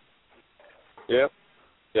 Yep.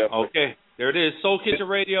 Okay, there it is. Soul Kitchen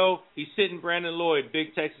Radio. He's sitting Brandon Lloyd.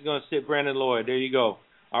 Big Tex is going to sit Brandon Lloyd. There you go.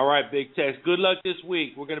 All right, Big Tex. Good luck this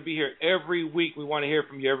week. We're going to be here every week. We want to hear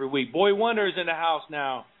from you every week. Boy Wonder is in the house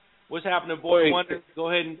now. What's happening, Boy Wonder? Go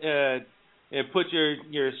ahead and put your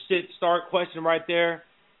start question right there.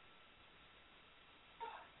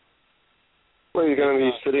 Well, you're going to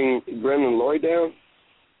be sitting Brandon Lloyd down?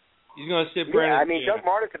 He's going to sit Brandon. Yeah, I mean, Doug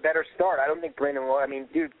Martin's a better start. I don't think Brandon Lloyd. I mean,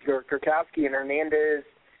 dude, Kurkowski and Hernandez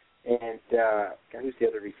and who's the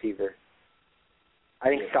other receiver? I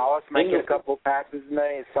think Salas might get a couple passes.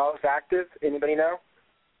 Is Salas active? Anybody know?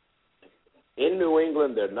 In New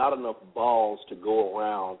England, there are not enough balls to go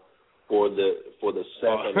around for the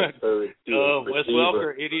second and third receiver. Wes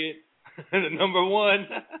Welker, idiot. Number one.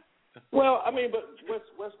 Well, I mean, but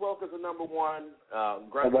Wes Welker's the number one.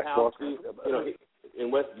 Gronkowski,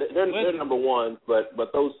 they're number one. But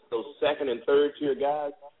those second and third tier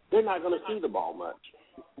guys, they're not going to see the ball much.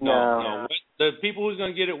 No. The people who's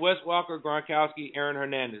going to get it: Wes Welker, Gronkowski, Aaron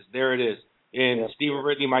Hernandez. There it is. And Stephen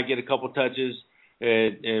Ridley might get a couple touches,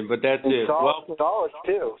 but that's it. Salas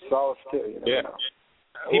too. Yeah.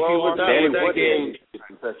 Well,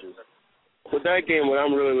 with that game, what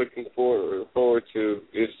I'm really looking forward to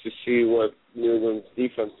is to see what New England's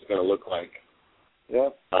defense is going to look like.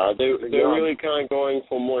 Yep. They're really kind of going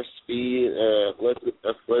for more speed and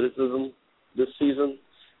athleticism this season.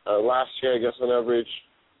 Last year, I guess on average,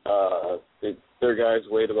 their guys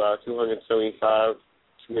weighed about 275,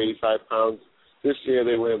 285 pounds. This year,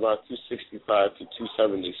 they weigh about 265 to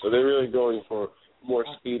 270. So they're really going for more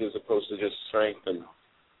speed as opposed to just strength and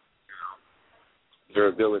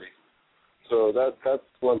durability. So that's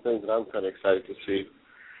one thing that I'm kind of excited to see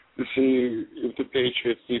if the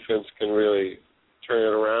Patriots defense can really turn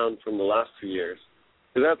it around from the last 2 years.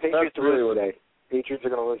 That's really what Patriots are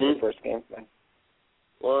going to lose their first game.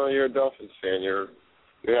 Well, you're a Dolphins fan. You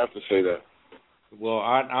have to say that. Well,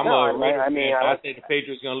 I say the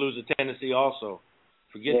Patriots are going to lose to Tennessee also.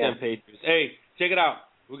 Forget them Patriots. Hey, check it out.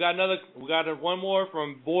 We got one more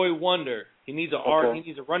from Boy Wonder. He needs He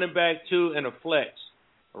needs a running back too and a flex.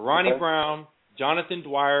 Ronnie Brown, Jonathan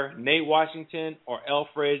Dwyer, Nate Washington, or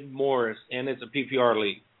Alfred Morris, and it's a PPR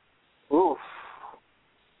league. Oof.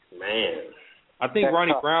 Man. I think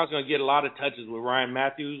Ronnie Brown's going to get a lot of touches with Ryan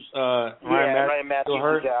Matthews. Ryan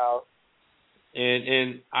Matthews is out.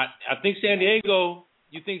 And I think San Diego.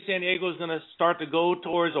 You think San Diego is going to start to go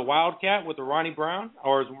towards a Wildcat with the Ronnie Brown,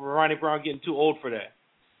 or is Ronnie Brown getting too old for that?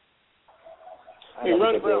 I don't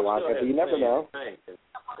think they'll watch it, but you never know.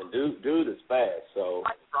 And dude is fast, so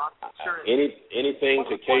anything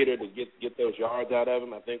to cater to get those yards out of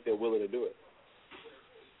him, I think they're willing to do it.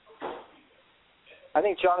 I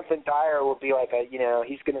think Jonathan Dyer will be like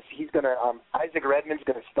he's gonna Isaac Redman's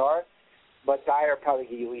gonna start, but Dyer probably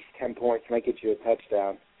get you at least 10 points, might get you a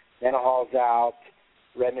touchdown. Mendenhall's out.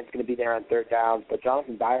 Redman's going to be there on third downs, but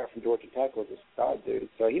Jonathan Dyer from Georgia Tech was a stud, dude.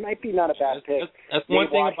 So he might be not a bad pick. That's one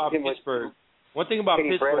thing about Pittsburgh. One thing about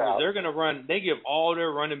Pittsburgh is they're going to run. They give all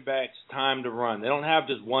their running backs time to run. They don't have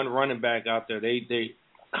just one running back out there. They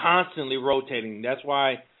constantly rotating. That's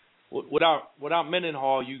why without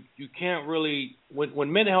Mendenhall, you can't really.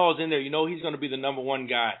 When Mendenhall is in there, you know he's going to be the number one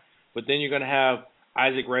guy. But then you're going to have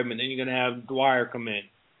Isaac Redman. Then you're going to have Dwyer come in.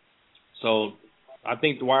 So I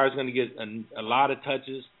think Dwyer's going to get a lot of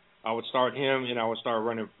touches. I would start him, and I would start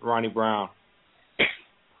running Ronnie Brown.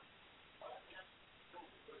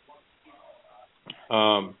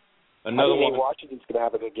 Another one. Nate Washington's going to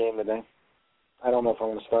have a good game today. I don't know if I'm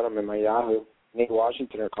going to start him in my Yahoo. Nate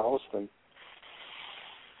Washington or Colliston.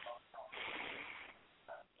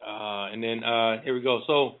 And then here we go.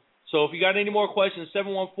 So if you got any more questions,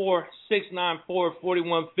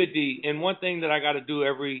 714-694-4150. And one thing that I got to do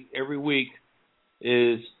every week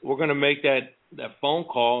is we're going to make that phone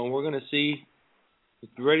call, and we're going to see,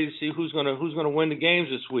 ready to see who's going to win the games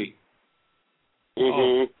this week.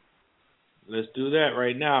 Mm-hmm. Let's do that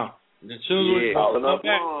right now. As soon as we come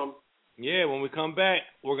back, when we come back,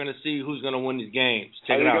 we're going to see who's going to win these games.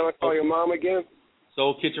 Check it out. Are you going to call your mom again?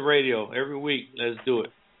 Soul Kitchen Radio every week. Let's do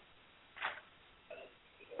it.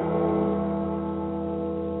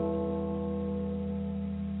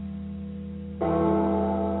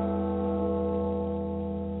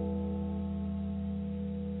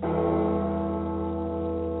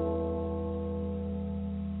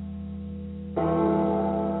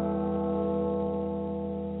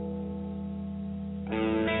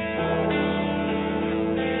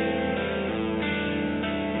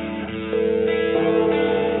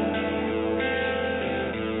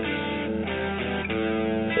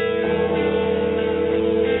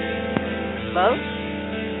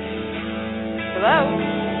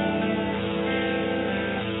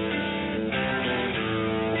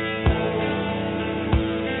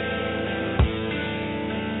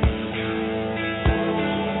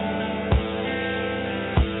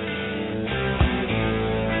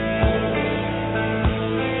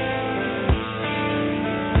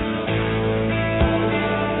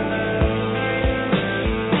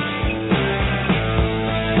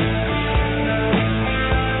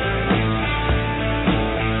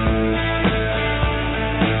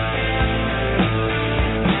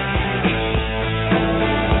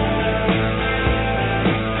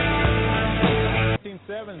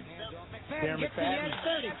 McFadden gets the edge,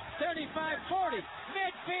 30, 35, 40.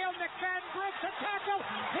 Midfield, McFadden breaks a tackle.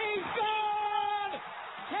 He's gone!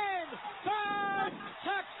 10-5,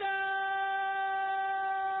 touchdown,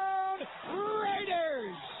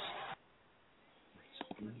 Raiders!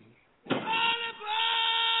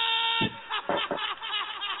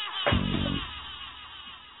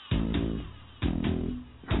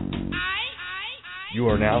 You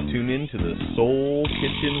are now tuned in to the Soul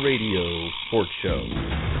Kitchen Radio Sports Show.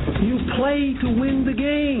 You play to win the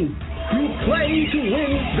game. You play to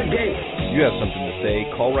win the game. You have something to say,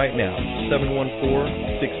 call right now,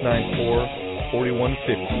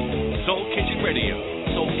 714-694-4150. Soul Kitchen Radio.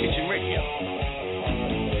 Soul Kitchen Radio.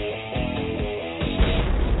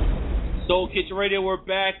 Soul Kitchen Radio, we're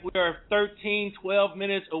back. We are 12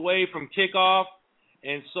 minutes away from kickoff.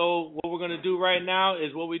 And so what we're going to do right now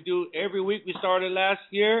is what we do every week. We started last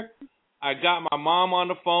year. I got my mom on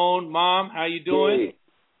the phone. Mom, how you doing?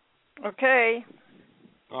 Okay.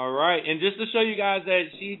 All right. And just to show you guys that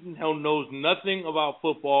she knows nothing about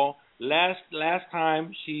football, last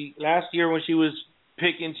year when she was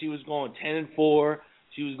picking, she was going 10-4.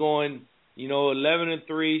 She was going,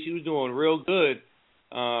 11-3. She was doing real good.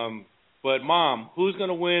 But Mom, who's going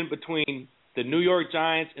to win between the New York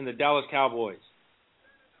Giants and the Dallas Cowboys?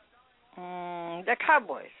 The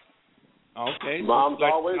Cowboys. Okay. Mom's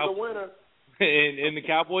always a winner. And the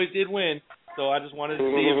Cowboys did win, so I just wanted to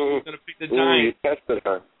see if she was going to pick the Giants. You tested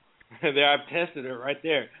her. There, I've tested her right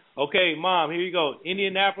there. Okay, Mom, here you go.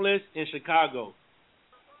 Indianapolis and Chicago.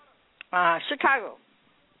 Chicago.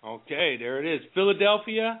 Okay, there it is.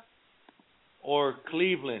 Philadelphia or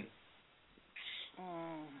Cleveland?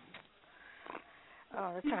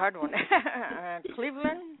 Oh, that's a hard one.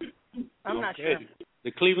 Cleveland? I'm not sure. The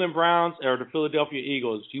Cleveland Browns or the Philadelphia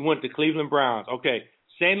Eagles? You went to Cleveland Browns. Okay.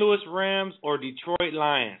 St. Louis Rams or Detroit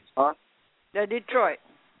Lions? The Detroit.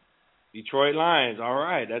 Detroit Lions. All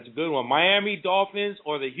right. That's a good one. Miami Dolphins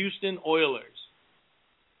or the Houston Oilers?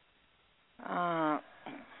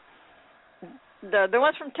 The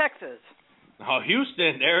ones from Texas. Oh,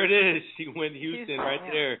 Houston. There it is. She went Houston right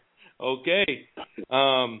there. Okay.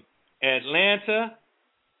 Atlanta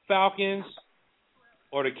Falcons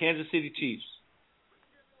or the Kansas City Chiefs?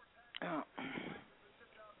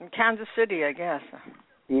 Kansas City, I guess.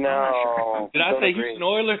 No. Sure. Did I say Houston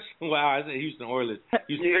Oilers? Wow, I said Houston Oilers.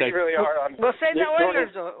 Houston you really are on. Well, say the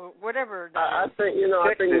Oilers or whatever. I think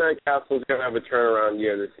Mike Castle's going to have a turnaround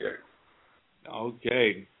year this year.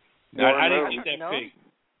 Okay. I didn't get that pick.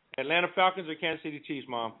 Atlanta Falcons or Kansas City Chiefs,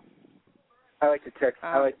 Mom? I like the Texans.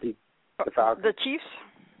 I like the Falcons. The Chiefs?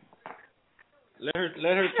 Let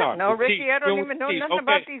her talk. No, Ricky, I don't even know nothing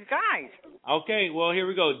about these guys. Okay, well, here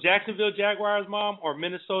we go. Jacksonville Jaguars, Mom, or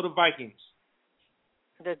Minnesota Vikings?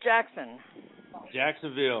 The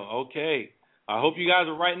Jacksonville, okay. I hope you guys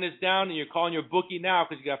are writing this down and you're calling your bookie now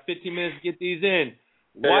because you got 15 minutes to get these in.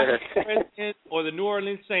 Washington Redskins or the New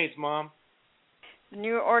Orleans Saints, Mom? The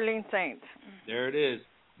New Orleans Saints. There it is.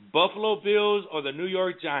 Buffalo Bills or the New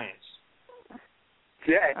York Giants?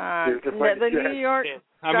 Jets. The New York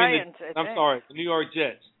Giants. I'm sorry, the New York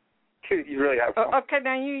Jets. You really have fun. Okay,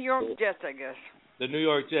 the New York Jets, I guess. The New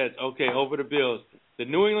York Jets. Okay, over the Bills. The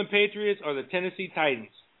New England Patriots or the Tennessee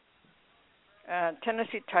Titans?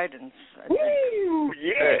 Tennessee Titans. Woo,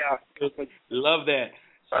 yeah. Love that.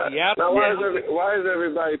 Now, why is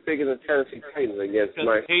everybody picking the Tennessee Titans against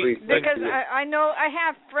my three? Because I know I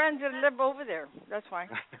have friends that live over there. That's why.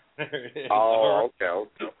 Okay.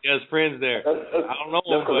 He has friends there. I don't know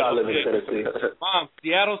them, but I live in Tennessee. Mom,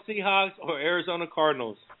 Seattle Seahawks or Arizona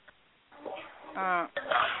Cardinals? What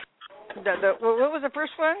was the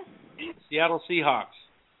first one? Seattle Seahawks.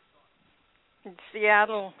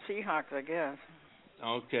 Seattle Seahawks, I guess.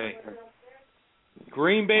 Okay.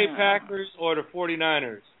 Green Bay Packers or the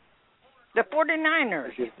 49ers? The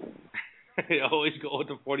 49ers. They always go with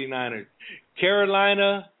the 49ers.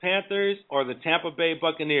 Carolina Panthers or the Tampa Bay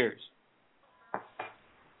Buccaneers?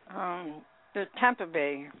 The Tampa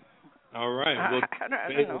Bay. All right. I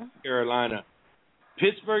don't know. Carolina.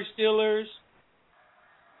 Pittsburgh Steelers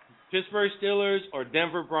or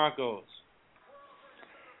Denver Broncos?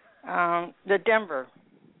 The Denver.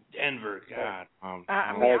 Denver, God.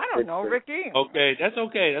 I don't know, Ricky. Okay, that's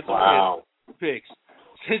okay. Wow. Picks.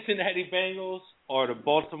 Cincinnati Bengals or the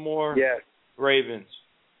Baltimore Ravens?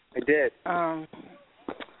 I did.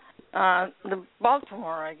 The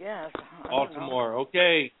Baltimore, I guess. Baltimore,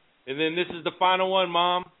 okay. And then this is the final one,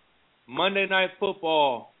 Mom. Monday Night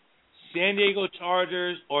Football. San Diego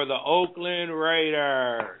Chargers or the Oakland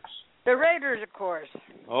Raiders? The Raiders, of course.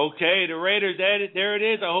 Okay, the Raiders. There it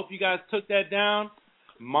is. I hope you guys took that down.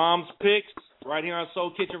 Mom's Picks right here on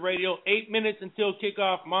Soul Kitchen Radio. 8 minutes until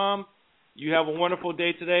kickoff. Mom, you have a wonderful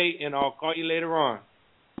day today, and I'll call you later on.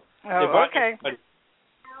 Oh, okay.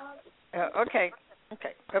 Okay.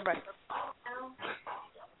 Bye-bye.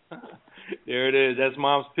 There it is. That's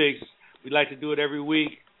Mom's Picks. We like to do it every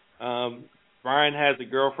week. Brian has a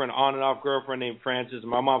girlfriend, on and off girlfriend named Francis.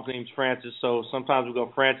 My mom's name's Francis, so sometimes we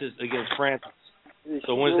go Francis against Francis.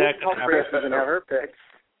 So when's that going to happen? Francis and have her picks.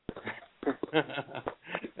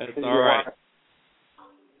 That's all right.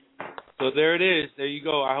 So there it is. There you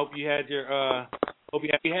go. I hope you had your. Hope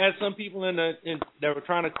you had some people in that were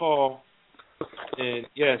trying to call. And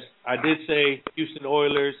yes, I did say Houston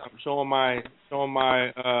Oilers. I'm showing my age.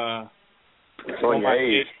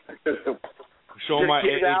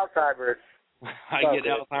 Alzheimer's. I get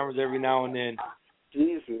Alzheimer's every now and then.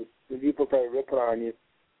 Jesus, the people probably ripping on you.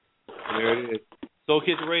 There it is. Soul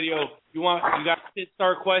Kitchen Radio. You got pit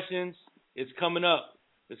start questions? It's coming up.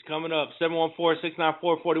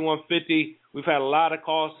 714-694-4150. We've had a lot of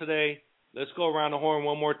calls today. Let's go around the horn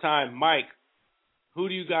one more time. Mike, who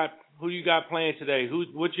do you got playing today?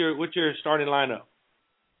 What's your starting lineup?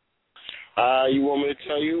 You want me to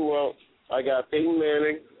tell you? Well, I got Peyton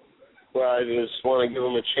Manning, but I just want to give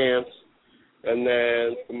him a chance. And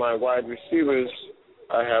then for my wide receivers,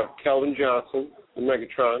 I have Kelvin Johnson, the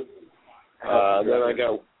Megatron. Then I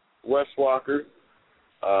got Wes Walker.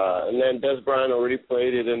 And then Des Bryant already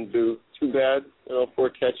played. He didn't do too bad. 4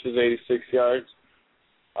 catches, 86 yards.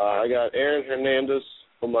 I got Aaron Hernandez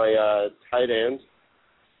for my tight end.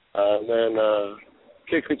 Then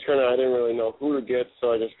kick returner, I didn't really know who to get,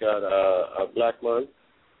 so I just got Blackmon.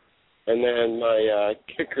 And then my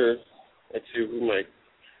kicker, let's see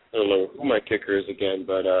I don't know who my kicker is again,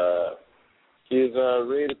 but he's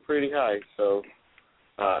rated pretty high. So,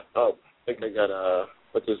 I think I got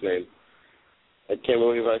what's his name? I can't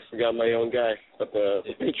believe I forgot my own guy, but the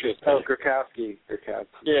Patriots guy. Oh, Gronkowski.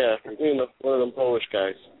 Yeah, one of them Polish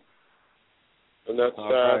guys. And that's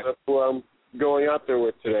who I'm going out there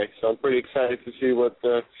with today. So I'm pretty excited to see what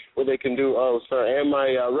they can do. Oh, sorry, and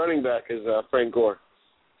my running back is Frank Gore.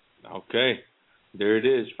 Okay, there it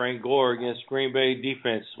is. Frank Gore against Green Bay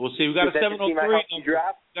defense. We'll see. We got a 703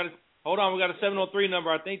 number. Hold on, we got a 703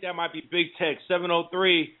 number. I think that might be Big Tech.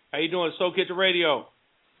 703. How you doing? Soul Kitchen Radio.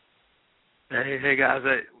 Hey guys.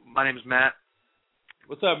 My name is Matt.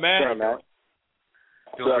 What's up, Matt? What's up, Matt?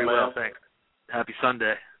 Doing pretty well, thanks. Happy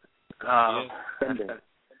Sunday.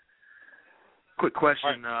 Quick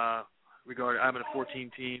question regarding I'm in a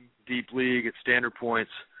 14-team deep league at standard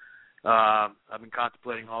points. I've been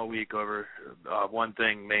contemplating all week over one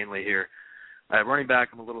thing mainly here. At running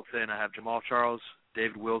back, I'm a little thin. I have Jamal Charles,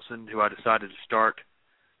 David Wilson, who I decided to start,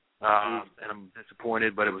 and I'm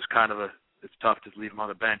disappointed, but it was it's tough to leave him on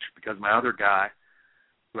the bench because my other guy,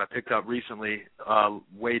 who I picked up recently,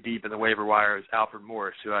 way deep in the waiver wire, is Alfred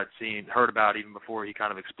Morris, who I'd heard about even before he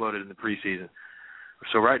kind of exploded in the preseason.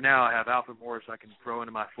 So right now I have Alfred Morris I can throw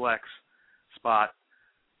into my flex spot,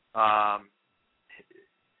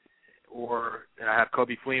 or I have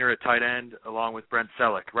Kobe Fleener at tight end along with Brent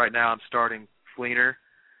Selleck. Right now I'm starting Fleener,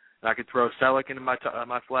 and I could throw Selleck into my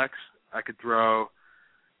flex. I could throw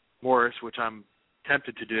Morris, which I'm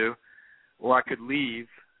tempted to do, or I could leave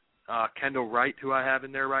Kendall Wright, who I have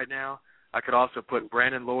in there right now. I could also put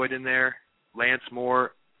Brandon Lloyd in there, Lance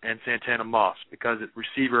Moore, and Santana Moss, because at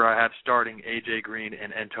receiver I have starting A.J. Green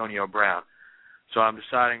and Antonio Brown. So I'm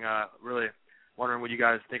deciding, really wondering what you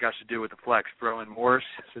guys think I should do with the flex. Throw in Morris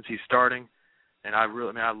since he's starting, and I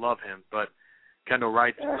love him, but Kendall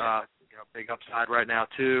Wright's big upside right now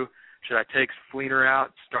too. Should I take Fleener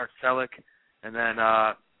out, start Selleck, and then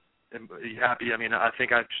are you happy? I mean, I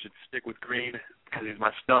think I should stick with Green because he's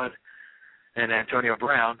my stud, and Antonio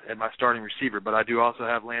Brown and my starting receiver. But I do also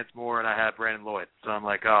have Lance Moore and I have Brandon Lloyd. So I'm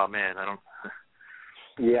like, oh man, I don't.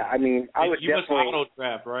 Yeah, I mean, I would you definitely. must auto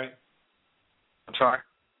draft, right? I'm sorry.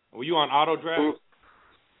 Were you on auto draft?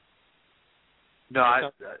 No,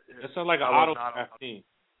 that sounds like an auto draft team.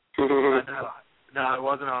 No, I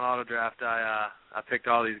wasn't on auto draft. I picked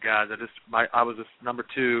all these guys. I was a number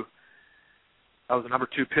 2. I was a number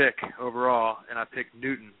 2 pick overall, and I picked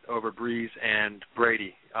Newton over Breeze and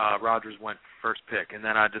Brady. Rodgers went first pick, and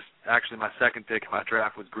then my second pick in my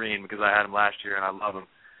draft was Green because I had him last year and I love him.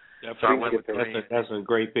 Yeah, so I went with Green. That's a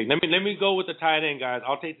great pick. Let me go with the tight end, guys.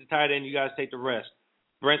 I'll take the tight end. You guys take the rest.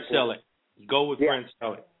 Brent Selleck. Go with Brent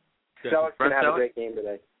Selleck. Selleck's gonna have a great game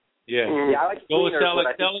today. Yeah. I like go with Fleener,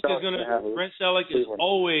 Selleck. Brent Selleck is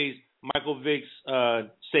always Michael Vick's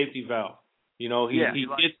safety valve. You know, he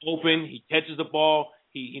gets open, he catches the ball,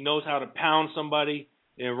 he knows how to pound somebody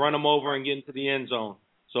and run them over and get into the end zone.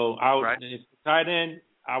 So if tight end,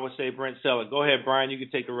 I would say Brent Selleck. Go ahead, Brian. You can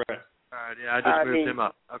take the rest. All right, yeah, I just moved him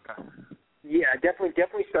up. Okay. Yeah,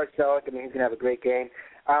 definitely start Selleck. I mean, he's gonna have a great game.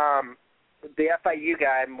 The FIU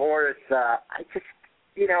guy, Morris. I just,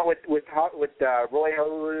 with Roy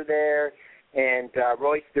Holu there and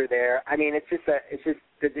Royster there. I mean, he's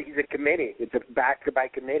a committee. It's a back-to-by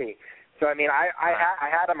committee. So I mean, I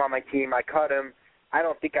had him on my team. I cut him. I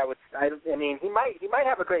don't think I would. I mean, he might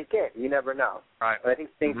have a great game. You never know. Right. But I think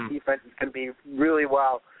State's defense is going to be really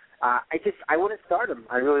well. I wouldn't start him.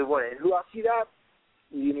 I really wouldn't. And who else you got?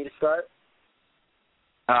 You need to start.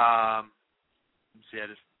 See, I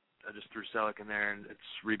just threw Selleck in there, and it's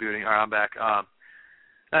rebooting. All right, I'm back. I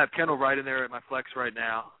have Kendall Wright in there at my flex right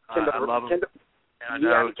now. I love him.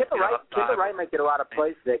 Kendall Wright might get a lot of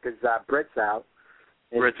plays today because Britt's out.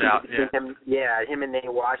 Britt's out, yeah. Him and Nate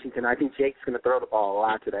Washington. I think Jake's going to throw the ball a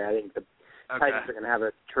lot today. I think the Titans are going to have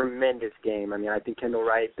a tremendous game. I mean, I think Kendall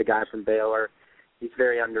Wright, the guy from Baylor, he's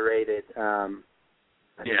very underrated. I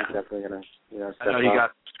think he's definitely going to, step I know he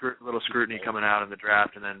up. got a little scrutiny coming out in the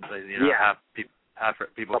draft, and then half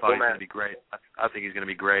people thought he was going to be great. I think he's going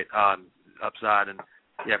to be great upside, and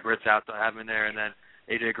Britt's out, so I have him in there, and then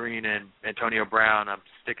AJ Green and Antonio Brown. I'm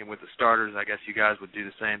sticking with the starters. I guess you guys would do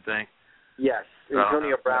the same thing. Yes,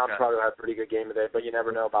 Antonio Brown probably had a pretty good game today, but you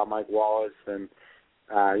never know about Mike Wallace, and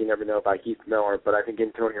you never know about Heath Miller. But I think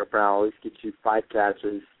Antonio Brown will at least get you 5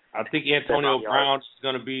 catches. I think Antonio Brown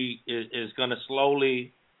is going to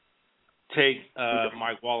slowly take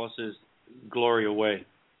Mike Wallace's glory away.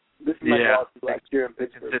 This is Mike Wallace last year in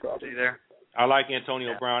Pittsburgh. There. I like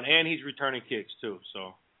Antonio Brown, and he's returning kicks too.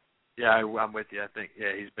 So. Yeah, I'm with you. I think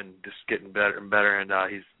he's been just getting better and better, and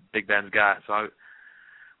he's Big Ben's guy. So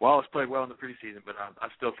Wallace played well in the preseason, but I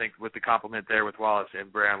still think with the compliment there with Wallace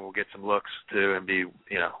and Brown, we'll get some looks too and be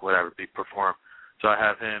perform. So I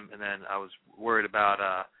have him, and then I was worried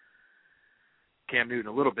about Cam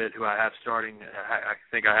Newton a little bit, who I have starting. I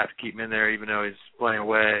think I have to keep him in there, even though he's playing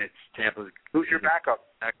away. It's Tampa's. Who's your backup?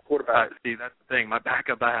 Quarterback. See, that's the thing. My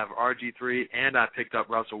backup, I have RG3, and I picked up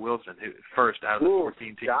Russell Wilson, who first out of the 14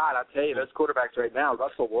 teams. God, I'll tell you, those quarterbacks right now,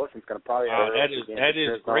 Russell Wilson's going to probably have a that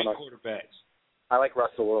is great quarterbacks. I like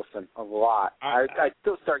Russell Wilson a lot. I'd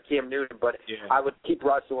still start Cam Newton, but I would keep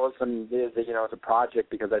Russell Wilson as a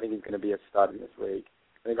project because I think he's going to be a stud in this league.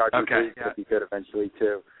 I think RG3 is going to be good eventually,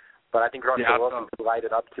 too. But I think Russell Wilson could light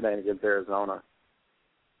it up today against Arizona.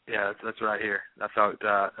 Yeah, that's what I hear. That's how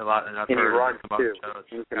a lot, and I've heard he runs too.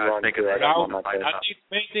 I think the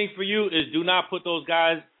main thing for you is do not put those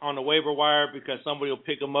guys on the waiver wire because somebody will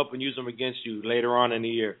pick them up and use them against you later on in the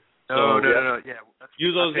year. No. Yeah.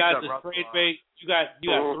 Use those guys as trade bait. You got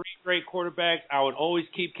 3 great quarterbacks. I would always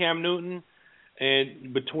keep Cam Newton,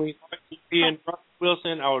 and between RG3 and Russell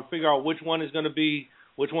Wilson, I would figure out which one is going to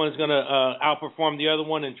outperform the other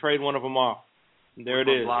one and trade one of them off. There it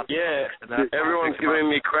is. Yeah, everyone's giving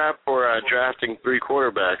me crap for drafting 3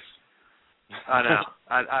 quarterbacks. I know.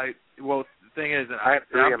 Well, the thing is, I have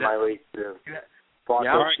 3 in my league too. All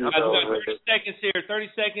right, guys, we got 30 seconds here. 30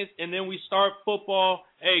 seconds, and then we start football.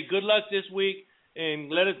 Hey, good luck this week,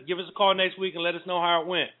 and give us a call next week and let us know how it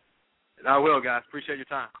went. I will, guys. Appreciate your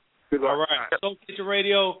time. Good luck. All right. Soul Kitchen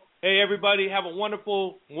Radio. Hey, everybody, have a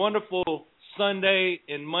wonderful, wonderful Sunday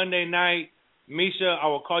and Monday night. Misha, I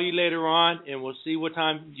will call you later on, and we'll see what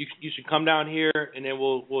time you should come down here, and then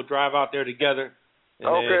we'll drive out there together.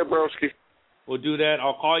 Okay, broski. We'll do that.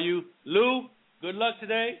 I'll call you. Lou, good luck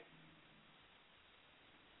today.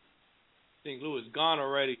 I think Lou is gone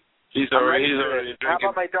already. He's already drinking. How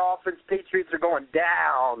about my Dolphins? Patriots are going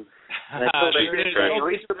down. We're out of here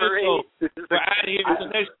until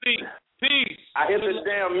next week. Peace. I hit the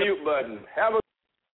damn mute button. Have a